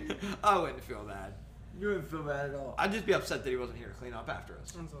lie. I wouldn't feel bad. You wouldn't feel bad at all. I'd just be upset that he wasn't here to clean up after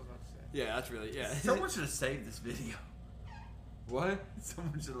us. That's what I was about to say. Yeah, that's really Someone should have saved this video. What?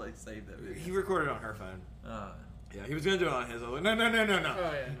 Someone should like save that video. He recorded it on her phone. Uh, Yeah, he was gonna do it on his. I was like, no. Oh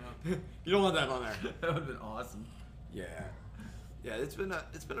yeah, no. You don't want that on there. that would have been awesome. Yeah, it's been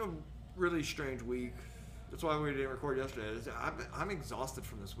a really strange week. That's why we didn't record yesterday. I'm exhausted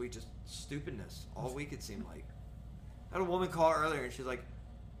from this week, just stupidness all week. It seemed like I had a woman call earlier, and she's like,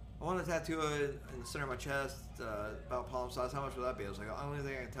 "I want a tattoo in the center of my chest, about palm size. How much will that be?" I was like, "The only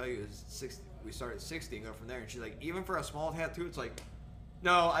thing I can tell you is 60. We start at 60 and go from there." And she's like, "Even for a small tattoo, it's like,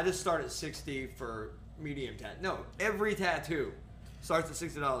 no, I just start at 60 for medium tattoo. No, every tattoo starts at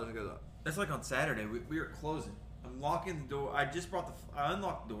 $60 and goes up." That's like on Saturday. We were closing. I'm locking the door. I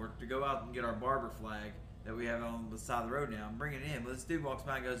unlocked the door to go out and get our barber flag that we have on the side of the road now. I'm bringing it in. But this dude walks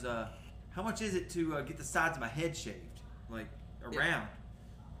by and goes, how much is it to get the sides of my head shaved? Like, around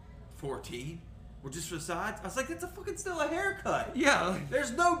 14? Well, just for the sides? I was like, that's still a haircut. Yeah.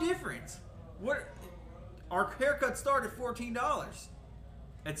 There's no difference. What? Our haircut started at $14.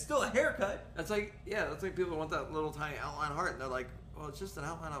 It's still a haircut. That's like people want that little tiny outline heart, and they're like, "Well, it's just an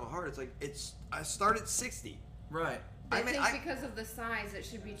outline of a heart." It's like I start at 60. Right. I think because of the size, it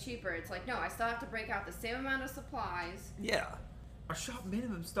should be cheaper. It's like, no, I still have to break out the same amount of supplies. Yeah. Our shop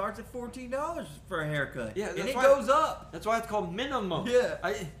minimum starts at $14 for a haircut. Yeah, and that's it why- goes up. That's why it's called minimum. Yeah.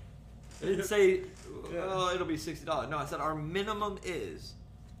 I didn't say, "Oh, it'll be $60." No, I said our minimum is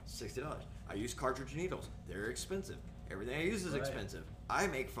 $60. I use cartridge needles. They're expensive. Everything I use is Right. expensive. I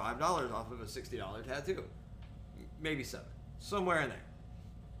make $5 off of a $60 tattoo. Maybe $7. Somewhere in there.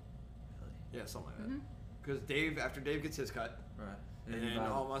 Yeah, something like that. Because after Dave gets his cut, Right. and you then buy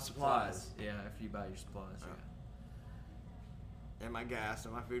all my supplies, Yeah, after you buy your supplies. Yeah. Yeah. and my gas,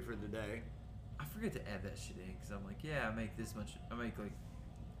 and my food for the day. I forget to add that shit in because I'm like, yeah, I make this much. I make like,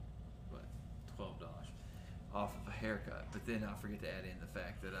 what, $12 off of a haircut. But then I forget to add in the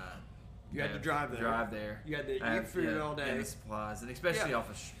fact that You had to have drive there. You had to eat food all day. And the supplies, and especially Yeah. off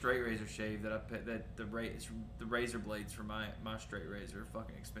a straight razor shave that I pay, that the razor blades for my straight razor are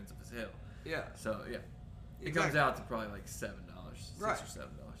fucking expensive as hell. Yeah. So yeah, it Exactly. comes out to probably like $7, $6 Right. or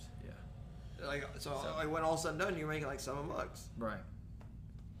 $7. Yeah. Like so, like when all said and done, you're making like $7. Right.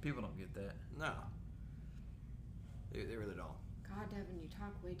 People don't get that. No. They really don't. God, Devin, you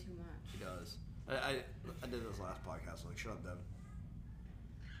talk way too much. He does. I did this last podcast. Like, shut up, Devin.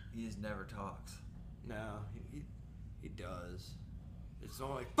 He just never talks. No, he does. It's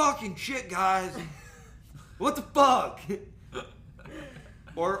all like fucking shit, guys. What the fuck?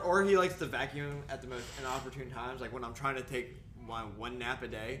 or he likes to vacuum at the most inopportune times, like when I'm trying to take one nap a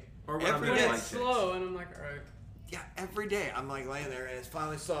day. Or when every I'm day. in It's slow, and I'm like, all right. Yeah, every day I'm like laying there, and it's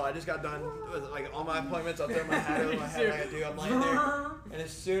finally slow. I just got done with like all my appointments. I'll throw my hat over my head like I do. I'm laying there, and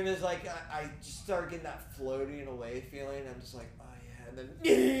as soon as like I just start getting that floating away feeling, I'm just like, oh yeah, and then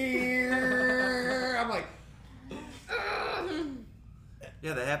I'm like,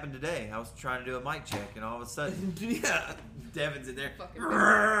 Yeah, that happened today. I was trying to do a mic check, and all of a sudden, yeah, Devin's in there. Fucking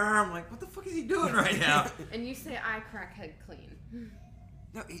I'm like, what the fuck is he doing right now? And you say I crackhead clean.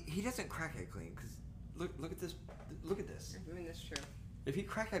 no, he doesn't crackhead clean because look at this. Look at this. I mean, that's true. If he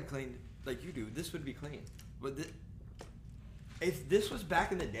crackhead cleaned like you do, this would be clean. But if this was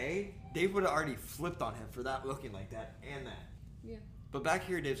back in the day, Dave would have already flipped on him for that looking like that and that. Yeah. But back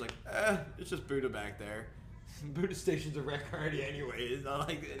here, Dave's like, it's just Buddha back there. Buddha station's a wreck already anyway. It's not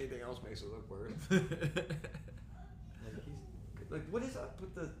like anything else makes it look worse. Like, what is up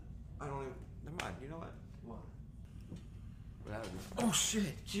with the... I don't even... Never mind. You know what? What happened? Oh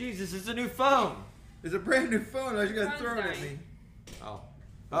shit! Jesus, it's a new phone. It's a brand new phone. I just got Phone's thrown at dying. me. Oh.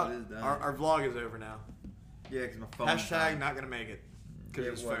 It is dying. Our vlog is over now. Yeah, because my phone. Hashtag not gonna make it. Because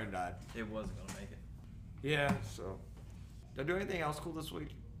Yeah, his what? phone died. It wasn't gonna make it. Yeah, so... Did I do anything else cool this week?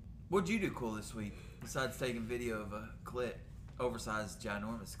 What'd you do cool this week besides taking video of a clit, oversized,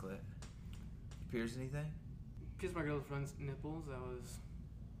 ginormous clit? You pierce anything? Kissed my girlfriend's nipples. That was.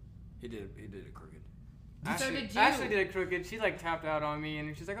 He did it crooked. So did you. Ashley did it crooked. She like tapped out on me,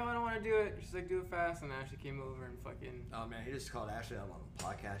 and she's like, "Oh, I don't want to do it." She's like, "Do it fast," and Ashley came over and fucking. Oh man, he just called Ashley out on the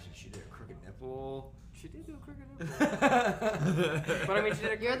podcast and she did a crooked nipple. She did do a crooked nipple. But I mean, she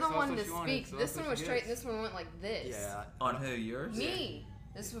did it You're crooked, the so one to that's what she wanted, speak. so This that's one what was she straight. gets. This one went like this. Yeah. On who? Yours? Me.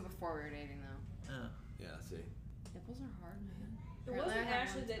 This was before we were dating, though. Oh. Yeah, see. Nipples are hard, man. It Apparently wasn't I have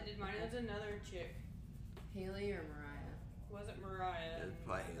Ashley one that did mine. It was another chick. Haley or Mariah? It wasn't Mariah. It's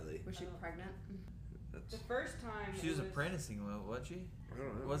probably Haley. Was she Oh. pregnant? That's, The first time. She was it apprenticing, wasn't she? I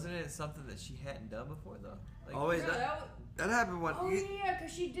don't know. Wasn't it something that she hadn't done before though? Like, Always No, that, that was, that happened when oh you, yeah,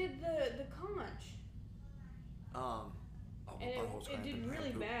 because she did the conch, oh, and my butthole's it cramping. did I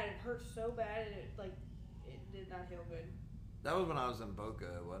really poop. bad. It hurt so bad, and it did not heal good. That was when I was in Boca,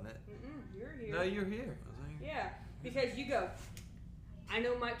 wasn't it? You're here. No, you're here. Was I? Yeah, because you go. I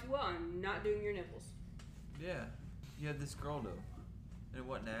know Mike too well. I'm not doing your nipples. Yeah. You had this girl though, and it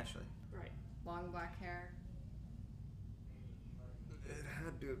wasn't Ashley. Right. Long black hair. It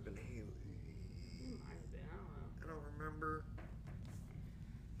had to have been Haley. Might have been, I don't know. I don't remember.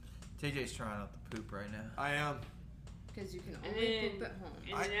 TJ's trying not to poop right now. I am. Because you can And only then, poop at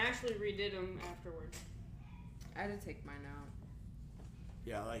home. and then Ashley redid them afterwards. I had to take mine out.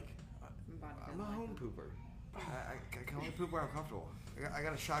 Yeah, like My body I'm didn't a like home them. pooper. I can only poop where I'm comfortable. I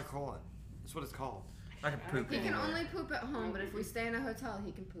got a shot colon. That's what it's called. I can poop He can anywhere. only poop at home, but if we stay in a hotel,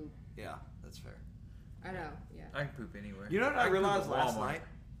 he can poop. Yeah, that's fair. I know, yeah. I can poop anywhere. You know what I can poop realized at last Walmart. night?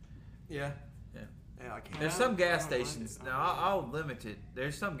 Yeah. Yeah. Yeah, I can't. There's I some don't- gas I don't mind stations. it. Now I'll limit it.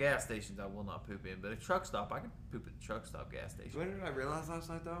 There's some gas stations I will not poop in, but a truck stop I can poop at the truck stop gas station. What did I realize last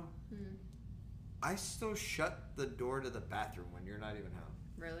night though? Hmm. I still shut the door to the bathroom when you're not even home.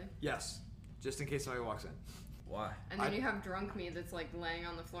 Really? Yes. Just in case somebody walks in. Why? And then I- you have drunk me that's like laying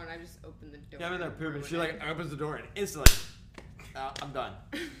on the floor, and I just open the door. Yeah, I'm in there and pooping. ruin She it. like opens the door and instantly, I'm done.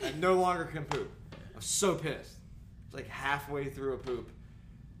 I no longer can poop. I'm so pissed. It's like halfway through a poop,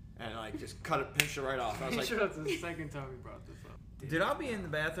 and like just pinched it right off. I was I'm like, sure that's the second time we brought this up. Dude, I'll be in the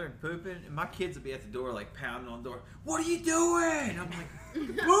bathroom pooping, and my kids will be at the door like pounding on the door. What are you doing? I'm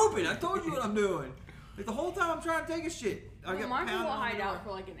like, pooping. I told you what I'm doing. Like the whole time I'm trying to take a shit. I Well, get Michael pounding will on the hide door. out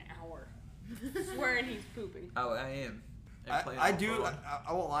for like an hour, swearing he's pooping. Oh, I am. And playing I on do. phone.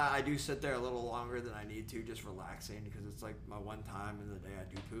 I won't lie. I do sit there a little longer than I need to, just relaxing, because it's like my one time in the day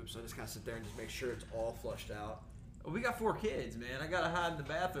I do poop. So I just kind of sit there and just make sure it's all flushed out. Well, we got 4 kids, man. I gotta hide in the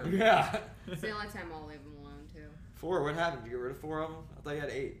bathroom. Yeah. It's the only time I'll leave him alone, too. 4. What happened? Did you get rid of 4 of them? I thought you had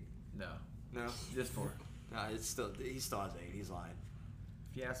 8. No, No. just 4. No, it's still. He still has 8. He's lying.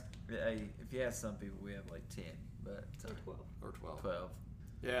 If you ask some people, we have like 10, but Or 12. Or 12. 12.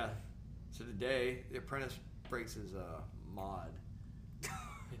 Yeah. So today, the apprentice breaks his mod.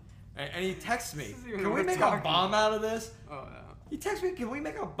 and he texts me, This isn't even can we worth make a talking bomb about. out of this? Oh yeah. He texts me, can we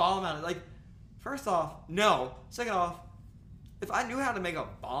make a bomb out of it? Like, first off, no. Second off, if I knew how to make a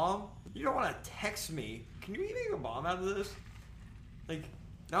bomb, You don't want to text me. Can you make a bomb out of this? Like,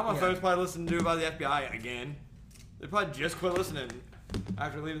 now my phone's probably listening to by the FBI again. They probably just quit listening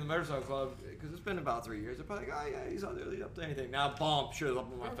after leaving the motorcycle club because it's been about 3 years. They're probably like, oh yeah, he's not really up to anything. Now, bomb shows up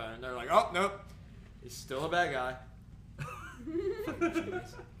on my phone. And they're like, oh nope, he's still a bad guy.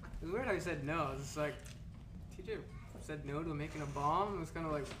 It's weird how he said no. It's just like, TJ said no to making a bomb. It was kind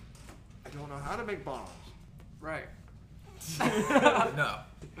of like, I don't know how to make bombs. right. No.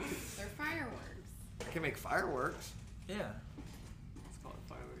 They're fireworks. I can make fireworks. Yeah. It's called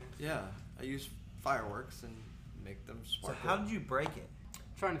fireworks. Yeah, I use fireworks and make them So sparkle. how did you break it?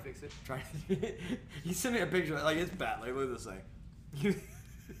 Trying to fix it. He sent me a picture. Like, it's bad. Like, look at this thing.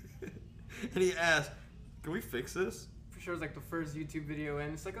 And he asked, "Can we fix this?" For sure, it's like the first YouTube video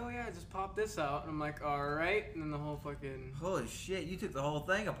in. It's like, oh yeah, just pop this out. And I'm like, alright. And then the whole fucking. Holy shit! You took the whole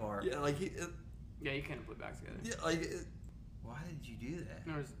thing apart. Yeah, like Yeah, you can't put it back together. yeah, like Why did you do that?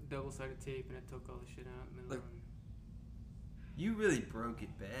 And there was double-sided tape, and it took all the shit out. In the middle. You really broke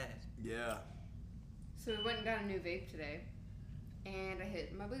it bad. yeah. So we went and got a new vape today, and I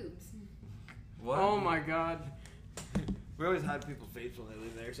hit my boobs. What? Oh my god. We always hide people's vapes when they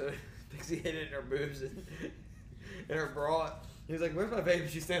leave there, so Pixie hid it in her boobs and in her bra. He was like, "Where's my vape?"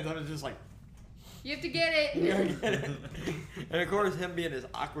 She stands up and is just like, You have to get it. "You gotta get it." And of course, him being as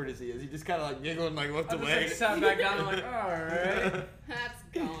awkward as he is, he just kind of like giggled and like looked I just away. like sat back down and I'm like, alright. That's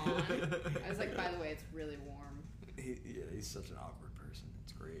gone. I was like, by the way, it's really warm. He's such an awkward person.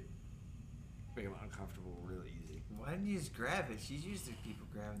 It's great. Make him uncomfortable real easy. Why didn't you just grab it? She's used to people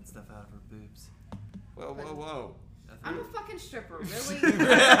grabbing stuff out of her boobs. Whoa, whoa, whoa. I'm a fucking stripper, really?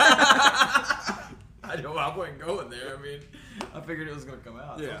 I know I wasn't going there. I mean, I figured it was gonna come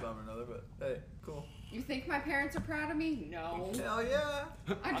out Yeah. sometime or another. But hey, cool. You think my parents are proud of me? No. Hell yeah.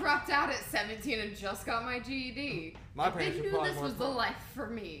 I dropped out at 17 and just got my GED. My Like, parents they are knew probably this more was the proud. life for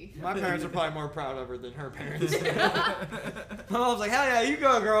me. My parents are probably more proud of her than her parents. My mom's like, hell yeah, you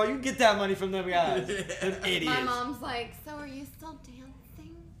go, girl. You get that money from them guys. Them idiots. My mom's like, so are you still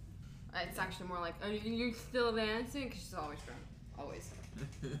dancing? It's actually more like, are you still dancing? Because she's always drunk. Always.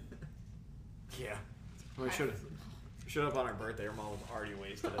 Yeah. We showed up on her birthday. Her mom was already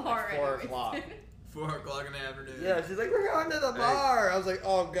wasted at Already 4 wasted. o'clock. 4 o'clock in the afternoon. Yeah, she's like, we're going to the bar. I was like,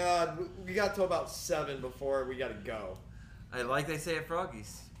 oh, God. We got till about 7 before we got to go. Hey, like they say at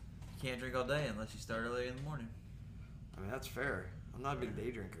Froggy's, you can't drink all day unless you start early in the morning. I mean, that's fair. I'm not a big day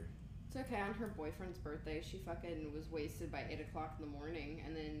drinker. It's okay. On her boyfriend's birthday, she fucking was wasted by 8 o'clock in the morning,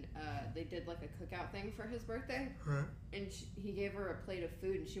 and then they did like a cookout thing for his birthday. Huh? And he gave her a plate of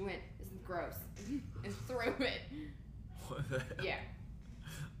food, and she went, "This is gross," and threw it. What the hell? Yeah,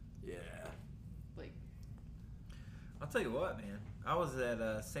 Yeah. like I'll tell you what, man. I was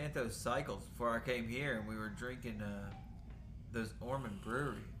at Santos Cycles before I came here, and we were drinking those Ormond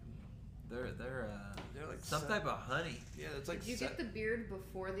Brewery. They're like some type of honey. Yeah, it's like. did you get the beard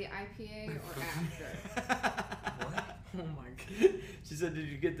before the IPA or after? What? Oh my god. She said, did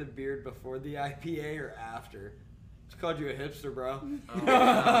you get the beard before the IPA or after? She called you a hipster, bro.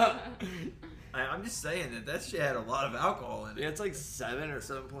 Oh, I'm just saying that shit had a lot of alcohol in it. Yeah, it's like 7 or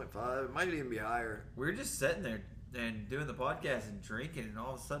 7.5. It might even be higher. We were just sitting there and doing the podcast and drinking, and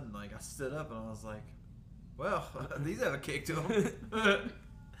all of a sudden, like, I stood up and I was like, well, these have a kick to them.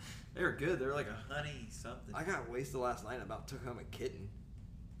 They were good. They were like a honey something. I got wasted last night and about took home a kitten.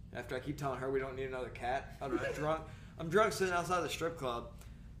 After I keep telling her we don't need another cat. I'm drunk. I'm drunk sitting outside the strip club.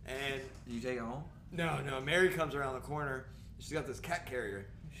 And Did you take it home? no, Mary comes around the corner. She's got this cat carrier.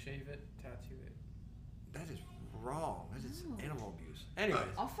 Shave it, tattoo it. That is wrong. That is No. animal abuse. Anyways.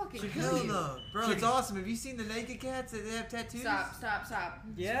 I'll fucking Hell kill you. no. Bro, it's awesome. Have you seen the naked cats that they have tattoos? Stop.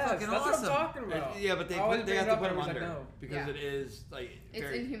 Yeah, fucking that's awesome. what I'm talking about. Yeah, but they I always have bring it to up put them and everyone's under like, no. because Yeah. it is like It's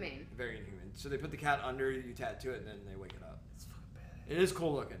very, inhumane. very inhuman. So they put the cat under, you tattoo it, and then they wake it up. It's fucking badass. It is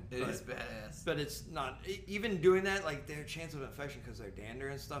cool looking. It but, is badass. But it's not even doing that. Like their chance of infection because they're dander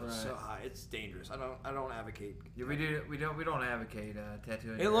and stuff is so Right. high. It's dangerous. I don't advocate. Yeah, we don't advocate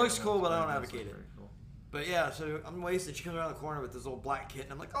tattooing. It your looks animals, cool, but I but don't it does advocate look it. very cool. But yeah, so I'm wasted. She comes around the corner with this little black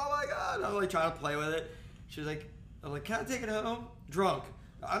kitten. I'm like, oh my god! I'm like trying to play with it. She's like, I'm like, can I take it home? Drunk.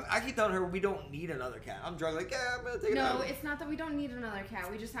 I keep telling her we don't need another cat. I'm drunk. Like, yeah, I'm gonna take it home. No, it's not that we don't need another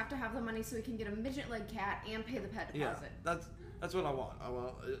cat. We just have to have the money so we can get a midget leg cat and pay the pet Yeah, deposit. that's what I want.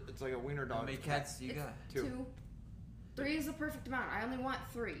 It's like a wiener dog. How many cats do you It's got? Two. 3 is the perfect amount. I only want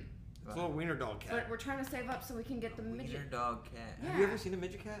 3. It's a little wiener dog cat. But we're trying to save up so we can get the Wiener midget. dog cat. Yeah. Have you ever seen a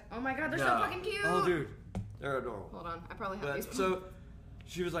midget cat? Oh my god, they're No. so fucking cute. Oh, dude, they're adorable. Hold on, I probably have But these. so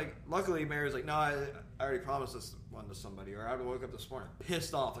she was like, luckily Mary was like, no, I already promised this one to somebody, or I would woke up this morning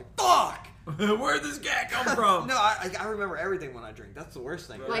pissed off, like, fuck! Where'd this cat come from? No, I remember everything when I drink. That's the worst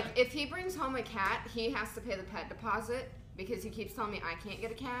thing. Like, if he brings home a cat, he has to pay the pet deposit because he keeps telling me I can't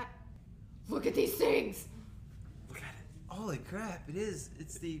get a cat. Look at these things. Look at it. Holy crap! It is.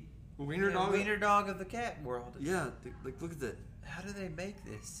 It's the Wiener dog? Wiener dog of the cat world. Yeah, like, look at that. How do they make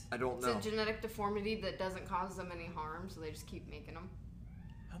this? I don't know. It's a genetic deformity that doesn't cause them any harm, so they just keep making them.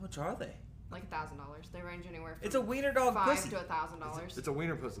 How much are they? Like $1,000. They range anywhere from It's a wiener dog $5 pussy. to $1,000. It's a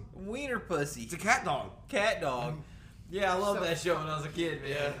wiener pussy. Wiener pussy. It's a cat dog. Cat dog. Yeah, I love So that show when I was a kid,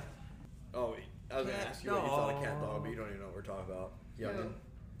 man. Yeah. Oh, I was gonna Cat ask you what you thought of cat dog. dog, but you don't even know what we're talking about. Youngin.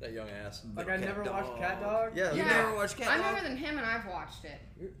 That young ass. Like I Cat never dog. watched Cat Dog. Yeah, you Yeah. never watched Cat I'm Dog? younger than him, and I've watched it.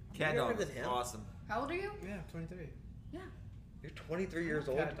 Cat You're Dog younger is than him? awesome. How old are you? Yeah, 23. Yeah. You're 23 years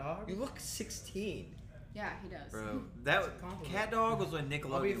old. Cat Dog. You look 16. Yeah, he does. Bro, that a compliment. Cat Dog was when I'll be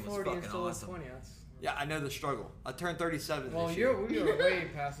Nickelodeon was 40 and fucking still look awesome. 20. That's... Yeah, I know the struggle. I turned 37 Well, this year. we are way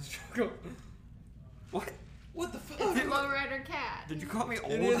past the struggle. What? What the fuck? It's a lowrider cat. Did you call me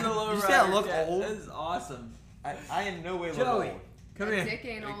old? It is a low You say I rider look cat. old? That is awesome. I in no way look Joey, old. come That here. dick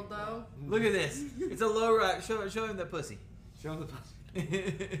ain't old though. Look at this. It's a low rider. Show him the pussy. Show him the pussy.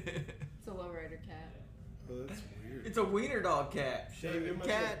 It's a lowrider cat. Oh, that's weird. It's a wiener dog cat. Shave it.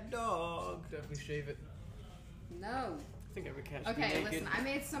 Cat dog. Definitely shave it. No. I think every cat should Okay, be naked. listen, I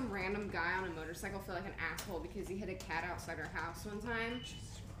made some random guy on a motorcycle feel like an asshole because he hit a cat outside our house one time.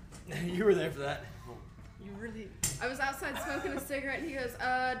 You were there for that. You really... I was outside smoking a cigarette and he goes,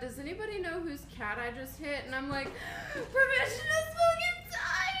 does anybody know whose cat I just hit? And I'm like, permission to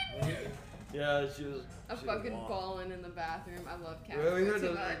smoke inside! Yeah, she was. I'm she was fucking wild. balling in the bathroom. I love cats Well, we way heard too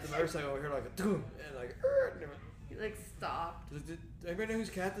the much. motorcycle. We heard like a doom and like. He like stopped. Does anybody know whose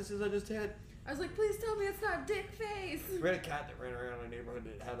cat this is? I just had. I was like, please tell me it's not Dick Face. We had a cat that ran around the neighborhood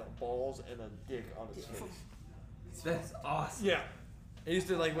that had a balls and a dick on its face. That's awesome. Yeah. He used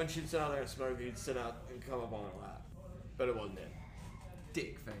to like when she'd sit out there and smoke, he'd sit out and come up on her lap, but it wasn't it.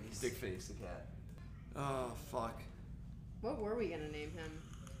 Dick face. Dick face, the cat. Oh fuck. What were we gonna name him?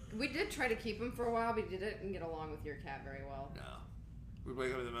 We did try to keep him for a while, but he didn't get along with your cat very well. No. We'd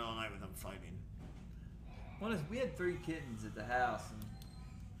wake up in the middle of the night with them fighting. We had 3 kittens at the house, and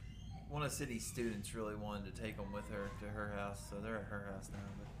one of Sydney's students really wanted to take them with her to her house, so they're at her house now.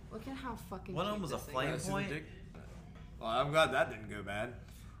 But Look at how fucking one of them cute was a this thing flame is. point. Well, I'm glad that didn't go bad.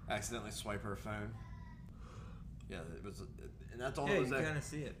 I accidentally swipe her phone. Yeah, it was, and that's all Yeah, it you was there. kind of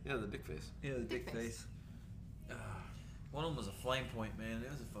see it. Yeah, the dick face. Yeah, the Dick dick face. face. One of them was a flame point, man. It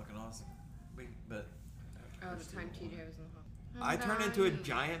was a fucking awesome. But Oh, the time TJ was in the hospital. I turn into a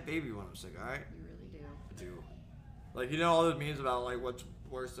giant baby when I'm sick. All right. You really do. I do. Like, you know all those memes about like what's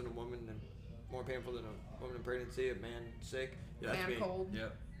worse than a woman and more painful than a woman in pregnancy, a man sick. Yeah, that's Man me. cold.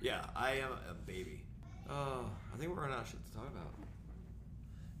 yep. Yeah, I am a baby. I think we're running out of shit to talk about.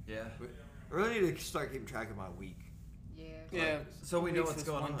 Yeah. I really need to start keeping track of my week. Yeah. Yeah. So we know Weeks what's is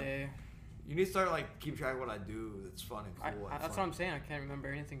going one on. day. You need to start like keep track of what I do that's fun and cool. and That's fun. what I'm saying. I can't remember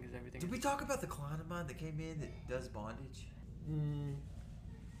anything because everything. Did we talk about the client of mine that came in that does bondage?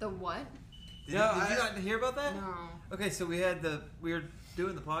 The what? Did, No, did you I- not hear about that? No. Okay, so we were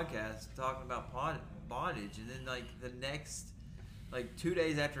doing the podcast talking about bondage, and then like the next, like 2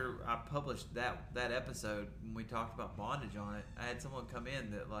 days after I published that episode, when we talked about bondage on it, I had someone come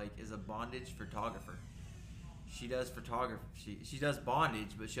in that like is a bondage photographer. She does photography. She does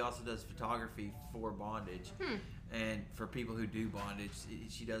bondage, but she also does photography for bondage, and for people who do bondage,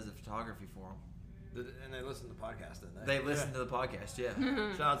 she does the photography for them. And they listen to the podcast, didn't they? They listen to the podcast, yeah.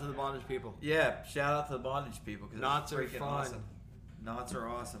 Shout out to the bondage people. Yeah, shout out to the bondage people because Knots are freaking fun. awesome. Knots are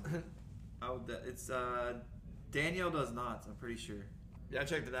awesome. It's Danielle does knots. I'm pretty sure. Yeah, I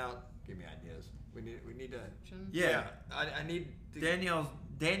checked it out. Give me ideas. We need to. Yeah, I need to.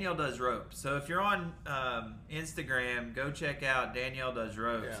 Danielle does ropes. So if you're on Instagram, go check out Danielle does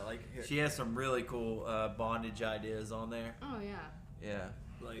ropes. Yeah, like here. She has some really cool bondage ideas on there. Oh yeah. Yeah,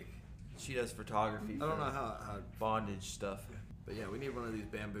 Like she does photography. I don't for know how bondage stuff. but yeah, we need one of these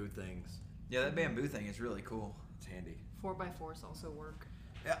bamboo things. Yeah, that bamboo thing is really cool. It's handy. 4x4s also work.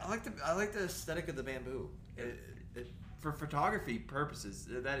 Yeah, I like the aesthetic of the bamboo. For photography purposes,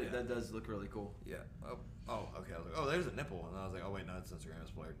 that does look really cool. Yeah. Oh, okay. I was like, oh, there's a nipple, and I was like, oh wait, no, it's Instagram. It's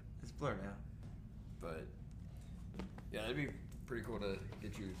blurred. It's blurred now. But yeah, it'd be pretty cool to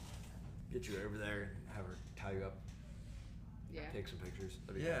get you over there and have her tie you up, Yeah. take some pictures.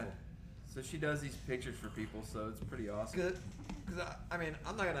 That'd be Yeah. cool. So she does these pictures for people, so it's pretty awesome. Because I mean,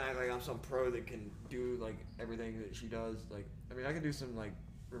 I'm not gonna act like I'm some pro that can do like everything that she does. Like, I mean, I can do some like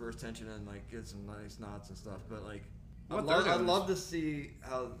reverse tension and like get some nice knots and stuff. But like, I'd love to see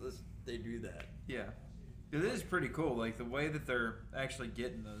how they do that. Yeah. It is pretty cool, like the way that they're actually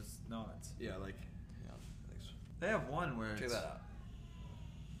getting those knots. Yeah, like. Yeah, thanks. They have one where Check it's... that out.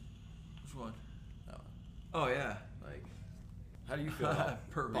 Which one? That one. Oh, yeah. Like, how do you feel about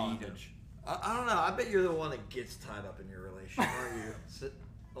Per bondage? I don't know. I bet you're the one that gets tied up in your relationship, aren't you?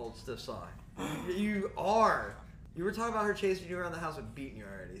 Old stiff sigh. You are. You were talking about her chasing you around the house and beating you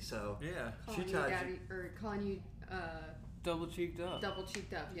already, so. Yeah. Calling you tied daddy, or calling you Double cheeked up. double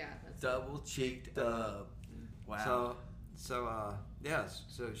cheeked up. Yeah, that's Double cheeked up. Wow. So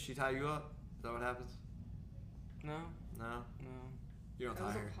so she tie you up? Is that what happens? No, No? no, You don't that tie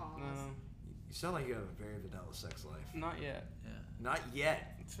was her? a pause. no, You sound like you have a very vanilla sex life. not yet. Yeah. Not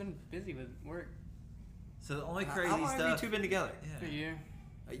yet. It's been busy with work So the only How crazy long have you stuff... two been together? for a Yeah. year.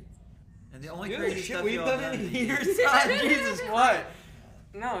 And the only Dude, crazy shit stuff we've y'all done in done... years time. Jesus Christ.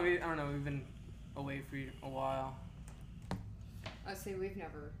 No, I don't know. We've been away for a while. I say we've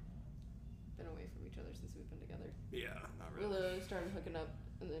never been away from each other since we've been together. Yeah, not We really. literally started hooking up,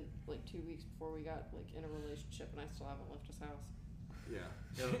 and then like 2 weeks before we got like in a relationship, and I still haven't left his house. Yeah.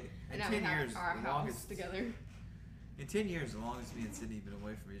 And In now 10 we have years, our the house longest... together. In 10 years, the longest me and Sydney have been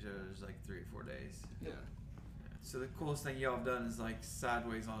away from each other is like 3 or 4 days. Yeah. So the coolest thing y'all have done is like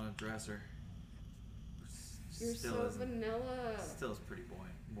sideways on a dresser. You're so vanilla. Still is pretty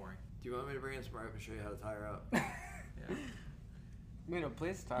boring. Do you want me to bring in some rope and show you how to tie her up? Yeah. We had a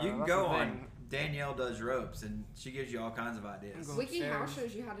place tie. You can that's go the on. thing. Danielle does ropes, and she gives you all kinds of ideas. Go WikiHow upstairs.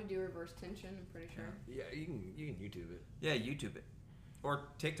 shows you how to do reverse tension. I'm pretty sure. Yeah, you can YouTube it. Yeah, YouTube it. Or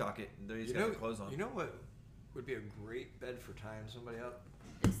TikTok it. They just You got know, the clothes on. you know what would be a great bed for tying somebody up?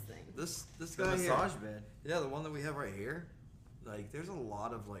 This thing. This the guy here. massage bed. Yeah, the one that we have right here. Like, there's a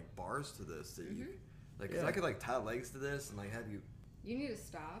lot of like bars to this that you like. 'Cause Yeah. I could like tie legs to this and like have you. You need to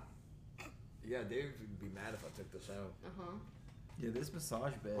stop. Yeah, Dave would be mad if I took this out. Uh huh. Yeah, this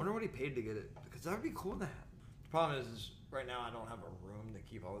massage bed. I wonder what he paid to get it, because that would be cool to have. The problem is right now I don't have a room to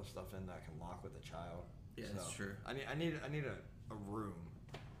keep all this stuff in that I can lock with a child. Yeah, that's true. I need a room.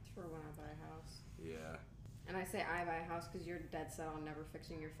 It's for when I buy a house. Yeah. And I say I buy a house because you're dead set on never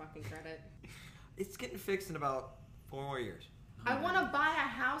fixing your fucking credit. It's getting fixed in about 4 more years. I want to buy a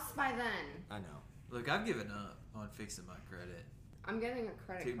house by then. I know. Look, I've given up on fixing my credit. I'm getting a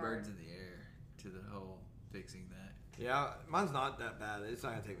credit 2 card. birds in the air to the whole fixing that. Yeah, mine's not that bad. It's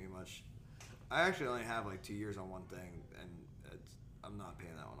not gonna take me much. I actually only have like 2 years on one thing, and I'm not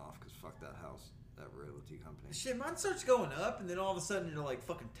paying that one off because fuck that house, that realty company. Shit, mine starts going up, and then all of a sudden it'll like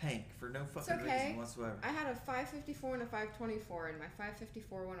fucking tank for no fucking okay. reason whatsoever. I had a 554 and a 524, and my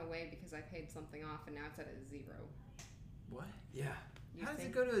 554 went away because I paid something off, and now it's at a 0. What? Yeah. You How does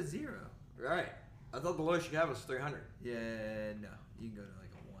think? it go to a 0? Right. I thought the lowest you could have was 300. Yeah, no. You can go to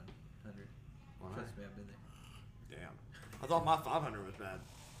like a 100. Why? Trust me, I've been there. Damn. I thought my 500 was bad.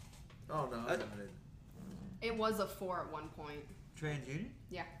 Oh no, I- It was a 4 at one point. TransUnion?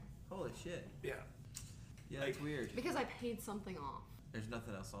 Yeah. Holy shit. Yeah. Yeah, that's weird. Because I paid something off. There's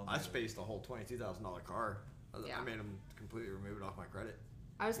nothing else on I there. spaced the whole $22,000 car. Yeah. I made them completely remove it off my credit.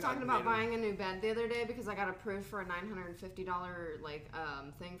 I was Yeah, talking I about made 'em. buying a new bed the other day because I got approved for a $950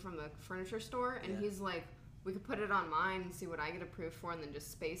 thing from the furniture store, and Yeah. he's like, we could put it on mine and see what I get approved for, and then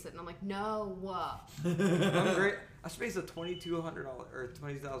just space it. And I'm like, no, I'm great. I spaced a $2,200 or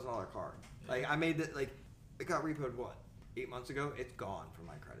 $20,000 car. Like I made it. Like it got repoed 8 months ago. It's gone from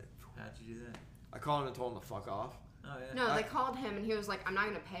my credit. How'd you do that? I called him and told him to fuck off. Oh yeah. No, they called him, and he was like, I'm not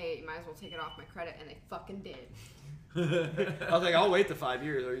gonna pay it. You might as well take it off my credit, and they fucking did. I was like, I'll wait the 5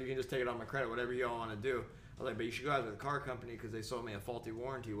 years, or you can just take it on my credit, whatever y'all want to do. I was like, but you should go out to the car company because they sold me a faulty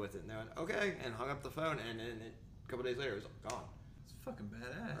warranty with it. And they went, okay, and hung up the phone, and then a couple days later, it was gone. It's fucking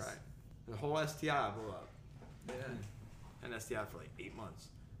badass. Right. The whole STI blew up. Yeah. And STI for like 8 months.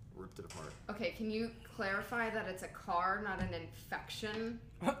 Ripped it apart. Okay, can you clarify that it's a car, not an infection?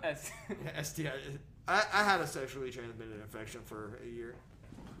 That's- Yeah, STI. I had a sexually transmitted infection for a year.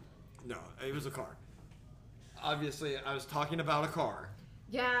 No, it was a car. Obviously, I was talking about a car.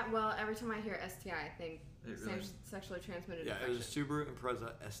 Yeah, well, every time I hear STI, I think It really- sexually transmitted Yeah, it infection. was a Subaru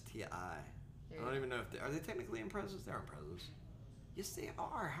Impreza STI. There I you don't go. even know if are they technically Imprezas? They're Imprezas. Yes, they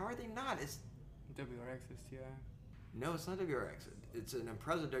are. How are they not? It's WRX STI. no, it's not WRX. It's an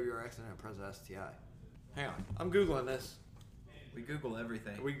Impreza WRX and an Impreza STI. Hang on, I'm googling this. We Google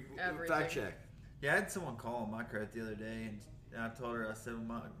everything. We Everything. fact check. Yeah, I had someone call on my credit the other day, and I told her, I said, when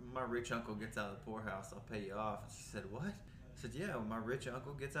my rich uncle gets out of the poorhouse, I'll pay you off. And she said, what? I said, yeah, when my rich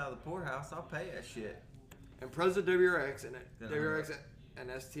uncle gets out of the poorhouse, I'll pay that shit. Impreza WRX and Yeah. WRX and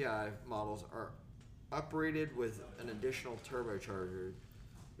STI models are uprated with an additional turbocharger.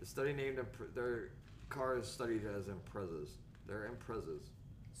 The study named cars studied as Imprezas. They're Imprezas.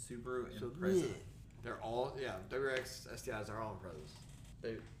 Subaru So, Impreza. they're all, WRX STIs are all Imprezas.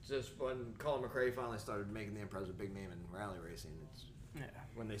 They just, when Colin McRae finally started making the Impreza a big name in rally racing, it's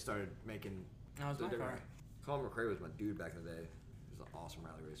when they started making... That was my car. Colin McRae was my dude back in the day. He was an awesome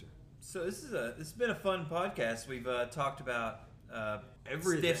rally racer. So this has been a fun podcast. We've talked about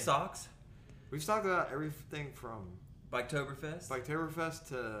Everything. stiff socks, We've talked about everything from Biketoberfest,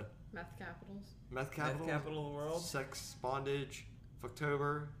 to Meth capitals. meth capital capital, of the world. sex, bondage,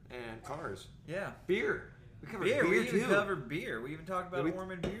 Fucktober, and cars. Yeah. Beer. We covered Beer. We too. even covered beer. We even talked about Did we-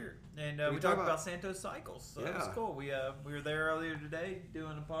 Orman beer, and Did we we talked talk about about- Santos Cycles. So that was Yeah. cool. We were there earlier today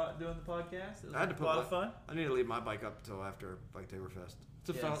doing the podcast. It was I had to a put lot of fun. I need to leave my bike up until after Biketoberfest.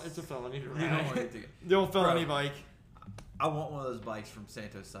 Yes. It's a felony to You ride. don't want it to get- The old felony Bro. bike. I want one of those bikes from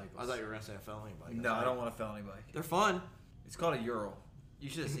Santos Cycles. I thought you were gonna say a felony bike. No, I don't want a felony bike. They're fun. It's called a Ural. You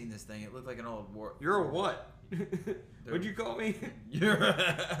should have seen this thing. It looked like an old war. You're a what? What'd you call me?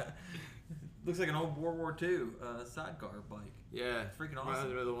 Looks like an old World War II sidecar bike. Yeah, Freaking Reminds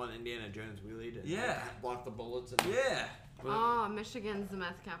awesome. me of the one Indiana Jones wheelied and Yeah. blocked the bullets. And Yeah. Oh, Michigan's the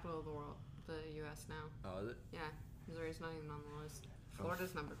meth capital of the world. The U.S. now. Oh, is it? Yeah. Missouri's not even on the list.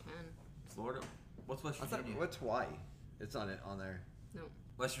 Florida's number 10. Florida. What's West I thought, Virginia? what's Hawaii? It's on there. No.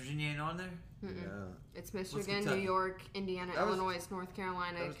 West Virginia ain't on there? Mm-mm. Yeah. It's Michigan, New Kentucky? York, Indiana, That was- Illinois, North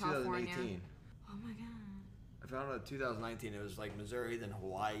Carolina, That was California. 2018. Oh my god. I found out in 2019 it was like Missouri, then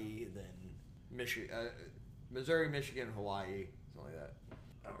Hawaii, then Missouri, Michigan, Hawaii, something like that.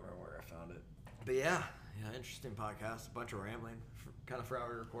 I don't remember where I found it. But yeah, interesting podcast. A bunch of rambling. Kind of forgot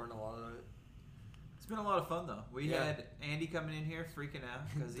we were recording a lot of it. It's been a lot of fun though. We Yeah. had Andy coming in here freaking out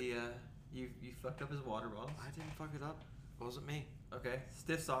because he you fucked up his water bottles. I didn't fuck it up. It wasn't me. Okay.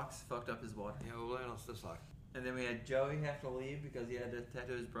 Stiff Socks fucked up his water. Yeah, we'll land on stiff sock. And then we had Joey have to leave because he had to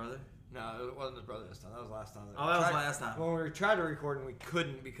tattoo his brother. No, it wasn't his brother this time. That was last time. Oh, that was last time. When we tried to record and we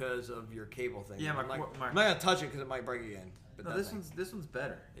couldn't because of your cable thing. Yeah, I'm my- not gonna touch it because it might break again. But No, that thing- this one's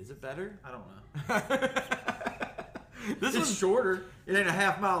better. Is it better? I don't know. This It's one's shorter. It ain't a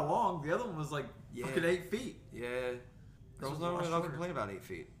half mile long. The other one was like Yeah. fucking 8 feet. Yeah. This Girls one's a normally lot don't shorter. complain about 8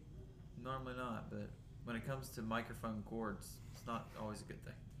 feet. Normally not, but when it comes to microphone cords, it's not always a good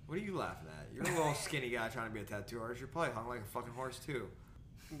thing. What are you laughing at? You're a little skinny guy trying to be a tattoo artist. You're probably hung like a fucking horse too.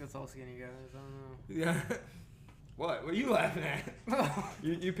 I think that's all skinny guys. I don't know. Yeah. What? What are you laughing at?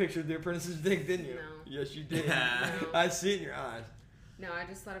 you pictured the apprentice's dick, didn't you? No. Yes, you did. No. I see it in your eyes. No, I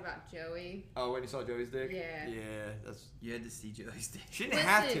just thought about Joey. Oh, when you saw Joey's dick? Yeah. Yeah, that's. You had to see Joey's dick. She didn't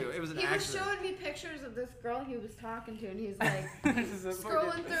have Listen, to. It was an he accident. was showing me pictures of this girl he was talking to, and he's like This is a scrolling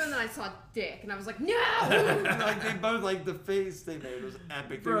fucking- through, and then I saw dick, and I was like, no! Like they both like the face they made was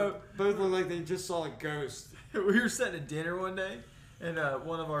epic. They Bro. both looked like they just saw a ghost. We were sitting at dinner one day, and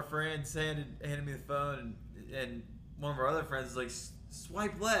one of our friends handed me the phone, and one of our other friends was like,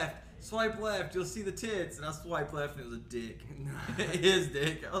 swipe left, you'll see the tits. And I swiped left, and it was a dick. His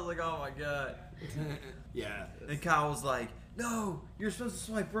dick. I was like, oh my god. Yeah. And Kyle was like, no, you're supposed to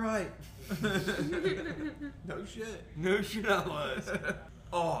swipe right. No shit. No shit, I was.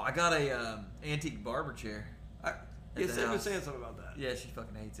 Oh, I got a antique barber chair. Yeah, the Sam was house. saying something about that. Yeah, she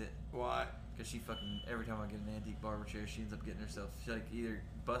fucking hates it. Why? Because she fucking, every time I get an antique barber chair, she ends up getting herself, she like either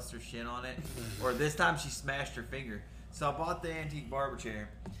busts her shin on it, or this time she smashed her finger. So I bought the antique barber chair,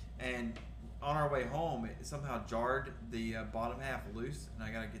 and on our way home, it somehow jarred the bottom half loose, and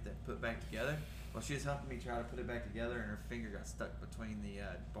I gotta get that put back together. Well, she was helping me try to put it back together, and her finger got stuck between the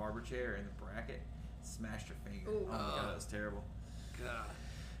barber chair and the bracket, smashed her finger. Ooh. Oh my god, that was terrible. God.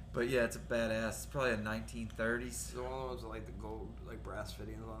 But yeah, it's a badass. It's probably a 1930s. The one of the ones with like the gold, like brass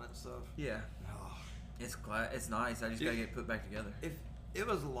fittings on it and stuff. Yeah, Oh. it's nice. I just gotta get it put back together. If it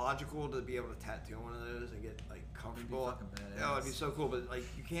was logical to be able to tattoo one of those and get like comfortable, fucking badass. oh, it'd be so cool. But like,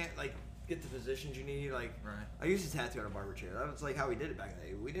 you can't like get the positions you need. Like, Right. I used to tattoo on a barber chair. That was like how we did it back in the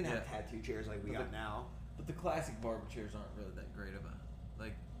day. We didn't have Yeah. tattoo chairs like we But got now. But the classic barber chairs aren't really that great of a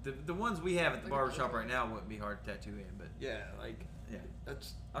like the ones we have at the Look at barber shop those. right now wouldn't be hard to tattoo in, but Yeah, like yeah,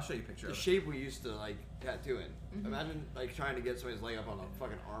 that's I'll show you a picture the of it. shape we used to like tattoo in. Imagine like trying to get somebody's leg up on a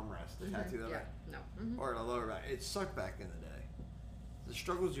fucking armrest to tattoo that Yeah, back. no. Or in a lower back. It sucked back in the day. The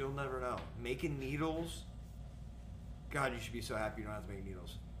struggles you'll never know. Making needles. God, you should be so happy you don't have to make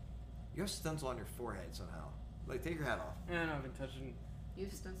needles. You have stencil on your forehead somehow. Like, take your hat off. Yeah, no, I've been touching. You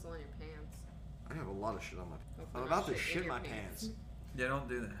have stencil on your pants. I have a lot of shit on my. Hopefully I'm not about to in shit your my pants. Yeah, don't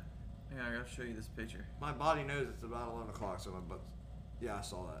do that. Yeah, I gotta show you this picture. My body knows it's about 11 o'clock, so my butt. Yeah, I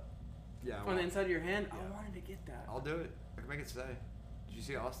saw that. Yeah, On the inside of your hand? Yeah. I wanted to get that. I'll do it. I can make it today. Did you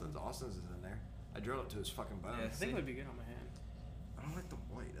see Austin's? Austin's is in there. I drilled it to his fucking bones. Yeah, I think it would be good on my hand. I don't like the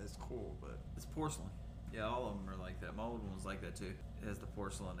white. white. That's cool, but It's porcelain. Yeah, all of them are like that. My old one was like that too. It has the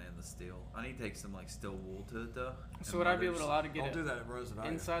porcelain and the steel. I need to take some like steel wool to it though. So would I be able to allow to get don't it do that at Roosevelt.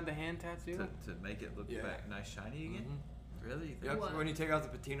 inside the hand tattoo? to make it look Yeah. back nice shiny again? Really? You think? Yep, What? when you take out the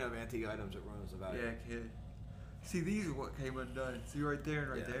patina of antique items, it runs about Yeah, kid. See, these are what came undone. See right there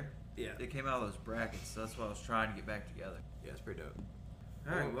and right Yeah. there? Yeah. They came out of those brackets, so that's what I was trying to get back together. Yeah, it's pretty dope.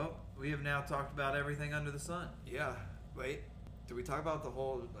 Alright, well, we have now talked about everything under the sun. Yeah. Wait, did we talk about the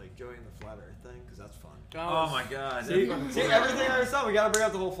whole like Joey and the flat Earth thing? Because that's fun. Oh my god. See, everything under the sun. We gotta bring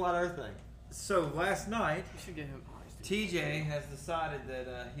up the whole flat Earth thing. So last night, You should get him. TJ has decided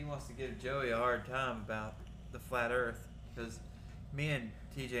that he wants to give Joey a hard time about the flat Earth because me and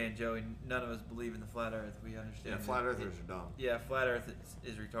TJ and Joey, none of us believe in the flat Earth. We understand. Yeah, flat that Earthers are dumb. Yeah, flat Earth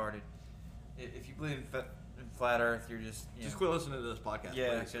is retarded. If you believe in flat Earth, you're just Just quit listening to this podcast.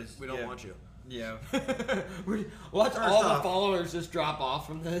 Yeah, please. 'cause- we don't yeah. want you. Yeah. Watch First all the off- followers just drop off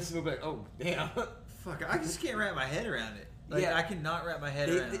from this. We'll be like, oh damn. Fuck, I just can't wrap my head around it. Like, Yeah. I cannot wrap my head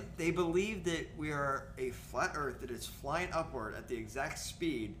around it. They believe that we are a flat Earth that is flying upward at the exact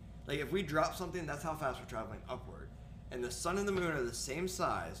speed. Like if we drop something, that's how fast we're traveling upward. And the sun and the moon are the same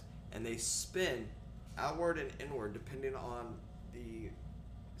size, and they spin outward and inward depending on the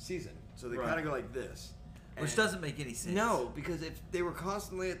season. So they Right. kind of go like this. Which And- doesn't make any sense. No, because if they were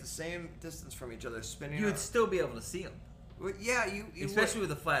constantly at the same distance from each other, spinning. You would out- still be able to see them. Well, yeah, you Especially would.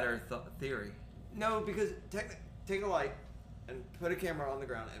 with the flat Earth theory. No, because take a light and put a camera on the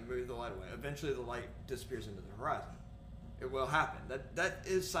ground and move the light away. Eventually, the light disappears into the horizon. It will happen. That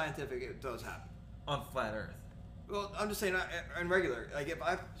is scientific. It does happen. On flat Earth. Well, I'm just saying, in regular, like if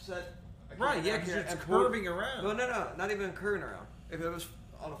I set a camera Right, yeah, down because here it's and pulled- curving around. No, not even curving around. If it was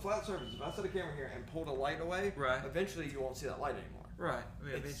on a flat surface, if I set a camera here and pulled a light away, Right. eventually you won't see that light anymore. Right. I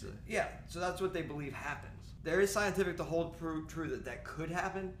mean, It's- eventually. Yeah, so that's what they believe happens. There is scientific to hold true that could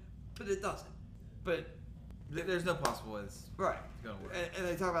happen, but it doesn't. But There's no possible way it's right, going to work. and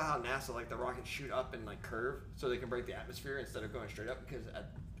they talk about how NASA like the rockets shoot up and like curve so they can break the atmosphere instead of going straight up because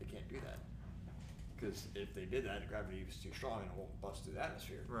they can't do that. Because if they did that, gravity is too strong and it won't bust through the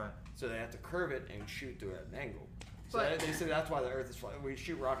atmosphere. Right. So they have to curve it and shoot through at an angle. So But- they say that's why the Earth is flat. We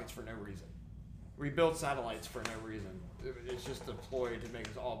shoot rockets for no reason. We build satellites for no reason. It's just deployed to make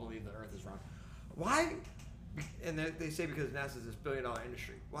us all believe the Earth is round. Why? And they say because NASA's this billion-dollar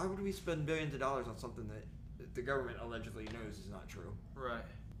industry. Why would we spend billions of dollars on something that the government allegedly knows is not true? Right.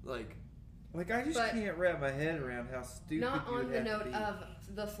 Like, I just But- can't wrap my head around how stupid Not you would on the have to note be.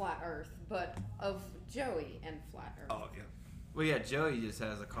 of the flat Earth, but of Joey and flat Earth. oh yeah. Well, yeah, Joey just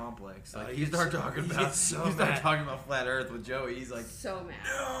has a complex. Like, he you start gets- talking he about gets so you start mad. talking about flat Earth with Joey. He's like, So mad.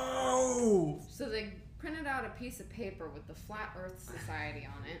 no. So they printed out a piece of paper with the Flat Earth Society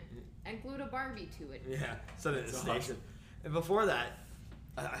on it and glued a Barbie to it. Yeah, set it in the That's station. And before that,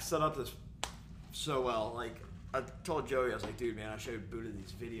 I set up this so well. Like, I told Joey, I was like, dude, man, I showed Buddha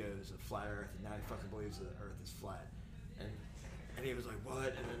these videos of flat Earth, and now he fucking believes that the Earth is flat. And he was like, what?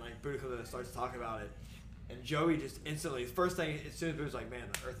 And then, like, Buddha comes in and starts talking about it. And Joey just instantly, first thing, as soon as Buddha's like, man,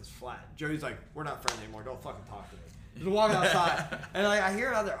 the Earth is flat, Joey's like, we're not friends anymore. Don't fucking talk to me. Just walking outside. And, like, I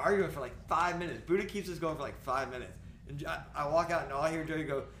hear how they're arguing for, like, 5 minutes. Buddha keeps this going for, like, 5 minutes. And I walk out and all I hear Joey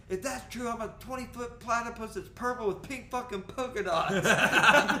go, if that's true, I'm a 20-foot platypus that's purple with pink fucking polka dots.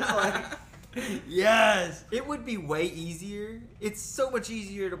 I'm just like, yes. It would be way easier. It's so much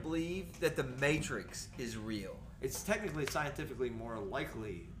easier to believe that the Matrix is real. It's technically scientifically more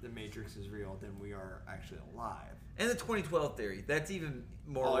likely the Matrix is real than we are actually alive. And the 2012 theory, that's even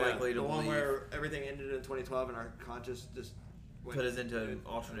more Oh, yeah. likely to the one believe. where everything ended in 2012 and our conscious just went Put us into an in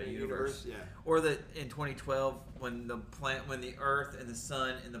alternate a universe. Yeah. Or that in 2012, when the Earth and the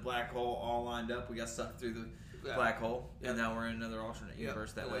Sun and the black hole all lined up, we got sucked through the Yeah. black hole, Yeah. and now we're in another alternate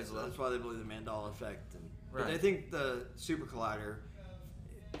universe that way as well. That's why they believe the Mandela effect. And, Right. But they think the super collider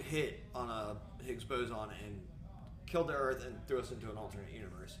hit on a Higgs boson and killed the Earth and threw us into an alternate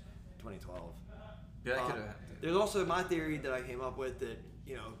universe in 2012. Yeah, that could have happened. There's also my theory that I came up with that,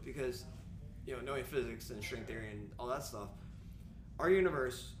 because, knowing physics and string theory and all that stuff, our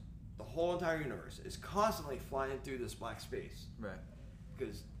universe, the whole entire universe, is constantly flying through this black space. Right.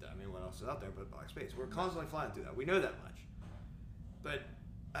 Because, what else is out there but black space? We're constantly flying through that. We know that much. But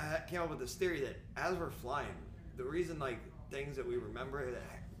I came up with this theory that as we're flying, the reason, things that we remember that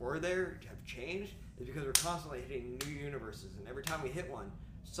were there have changed is because we're constantly hitting new universes. And every time we hit one,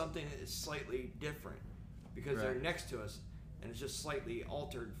 something is slightly different because they're Right. next to us and it's just slightly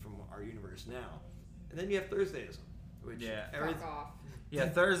altered from our universe now. And then you have Thursdayism, which Yeah. Fuck off. Yeah,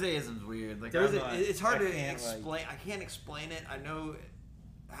 Thursdayism's weird. Like, Thursday, I'm not- it's hard I to can't, explain. I can't explain it. I know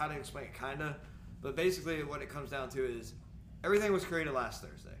how to explain it, kinda, but basically, what it comes down to is everything was created last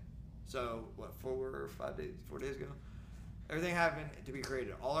Thursday. So what, 4 days ago? Everything happened to be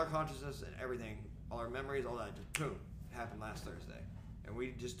created. All our consciousness and everything, all our memories, all that, just boom, happened last Thursday. And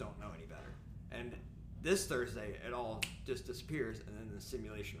we just don't know any better. And this Thursday, it all just disappears, and then the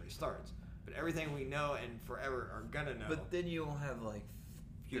simulation restarts. But everything we know and forever are gonna know. But then you will have like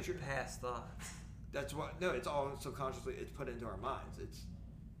Future? past thoughts. That's what. No, it's all subconsciously. It's put into our minds. It's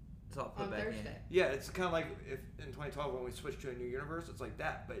all put On back Thursday. yeah. It's kind of like if in 2012 when we switched to a new universe. It's like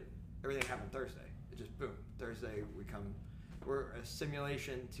that, but everything happened Thursday. It just boom. Thursday we're a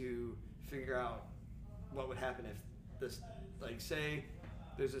simulation to figure out what would happen if this, like, say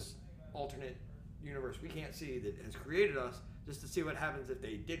there's this alternate universe we can't see that has created us, just to see what happens if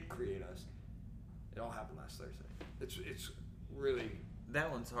they did create us. It all happened last Thursday. It's really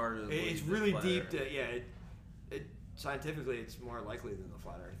That one's harder. To it's believe than really flat deep. Earth. It scientifically it's more likely than the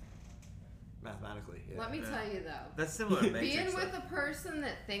flat Earth. Mathematically, yeah. Let me tell you though. That's similar to Matrix. Being with though. a person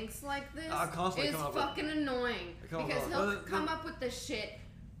that thinks like this I constantly is come up with- fucking annoying I come up because with- he'll well, come up with this shit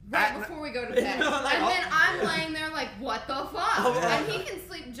right before we go to bed, No, like, and then I'll- I'm laying there like, what the fuck? Yeah. And he can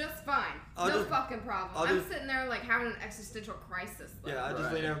sleep just fine, I'll no just- fucking problem. I'll I'm just- sitting there like having an existential crisis. Though. Yeah, I just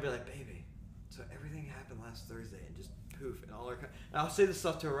Right. lay there and be like, baby, so everything happened last Thursday and just poof and all our. And I'll say this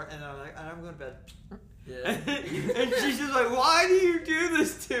stuff to her and I'm like, I'm going to bed. Yeah. And she's just like, why do you do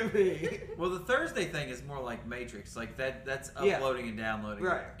this to me? Well, the Thursday thing is more like Matrix. Like that's Yeah. uploading and downloading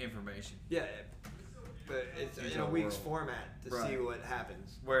Right. information. Yeah, but it's in a Digital week's world. format to Right. see what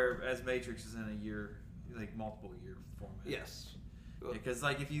happens. Whereas Matrix is in a year, like multiple year format. Yes. Because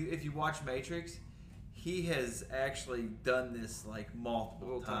like if you watch Matrix, he has actually done this like multiple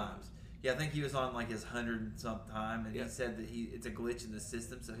Multiple times. times. Yeah, I think he was on like his 100-something time, and Yeah. he said that it's a glitch in the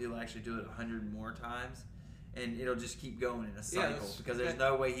system, so he'll actually do it 100 more times, and it'll just keep going in a cycle that's- because there's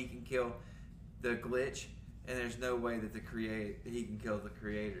no way he can kill the glitch, and there's no way that he can kill the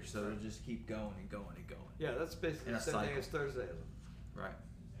creator. So it'll just keep going and going and going. Yeah, that's basically In the a same thing cycle. as Thursday. Right.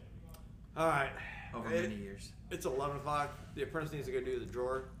 All right. Over many years. It's 11 o'clock. The apprentice needs to go do the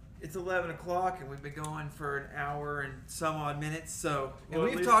drawer. It's 11 o'clock, and we've been going for an hour and some odd minutes. So, and Well, at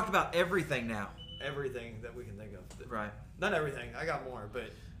we've least- talked about everything now. Everything that we can think of. Right. Not everything. I got more,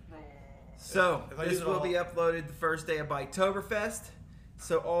 but So If I this use it will all- be uploaded the first day of Biketoberfest.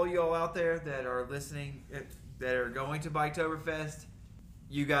 So all y'all out there that are listening, that are going to Biketoberfest,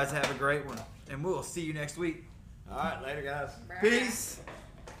 you guys have a great one, and we'll see you next week. all right, later, guys. Peace.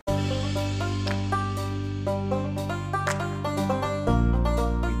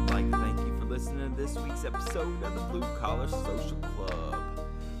 We'd like to thank you for listening to this week's episode of the Blue Collar Social Club.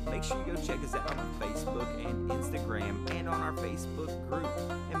 Make sure you go check us out on Facebook and Instagram and on our Facebook group,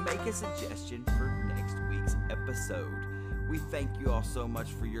 and make a suggestion for next week's episode. We thank you all so much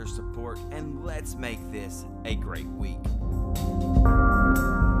for your support, and let's make this a great week.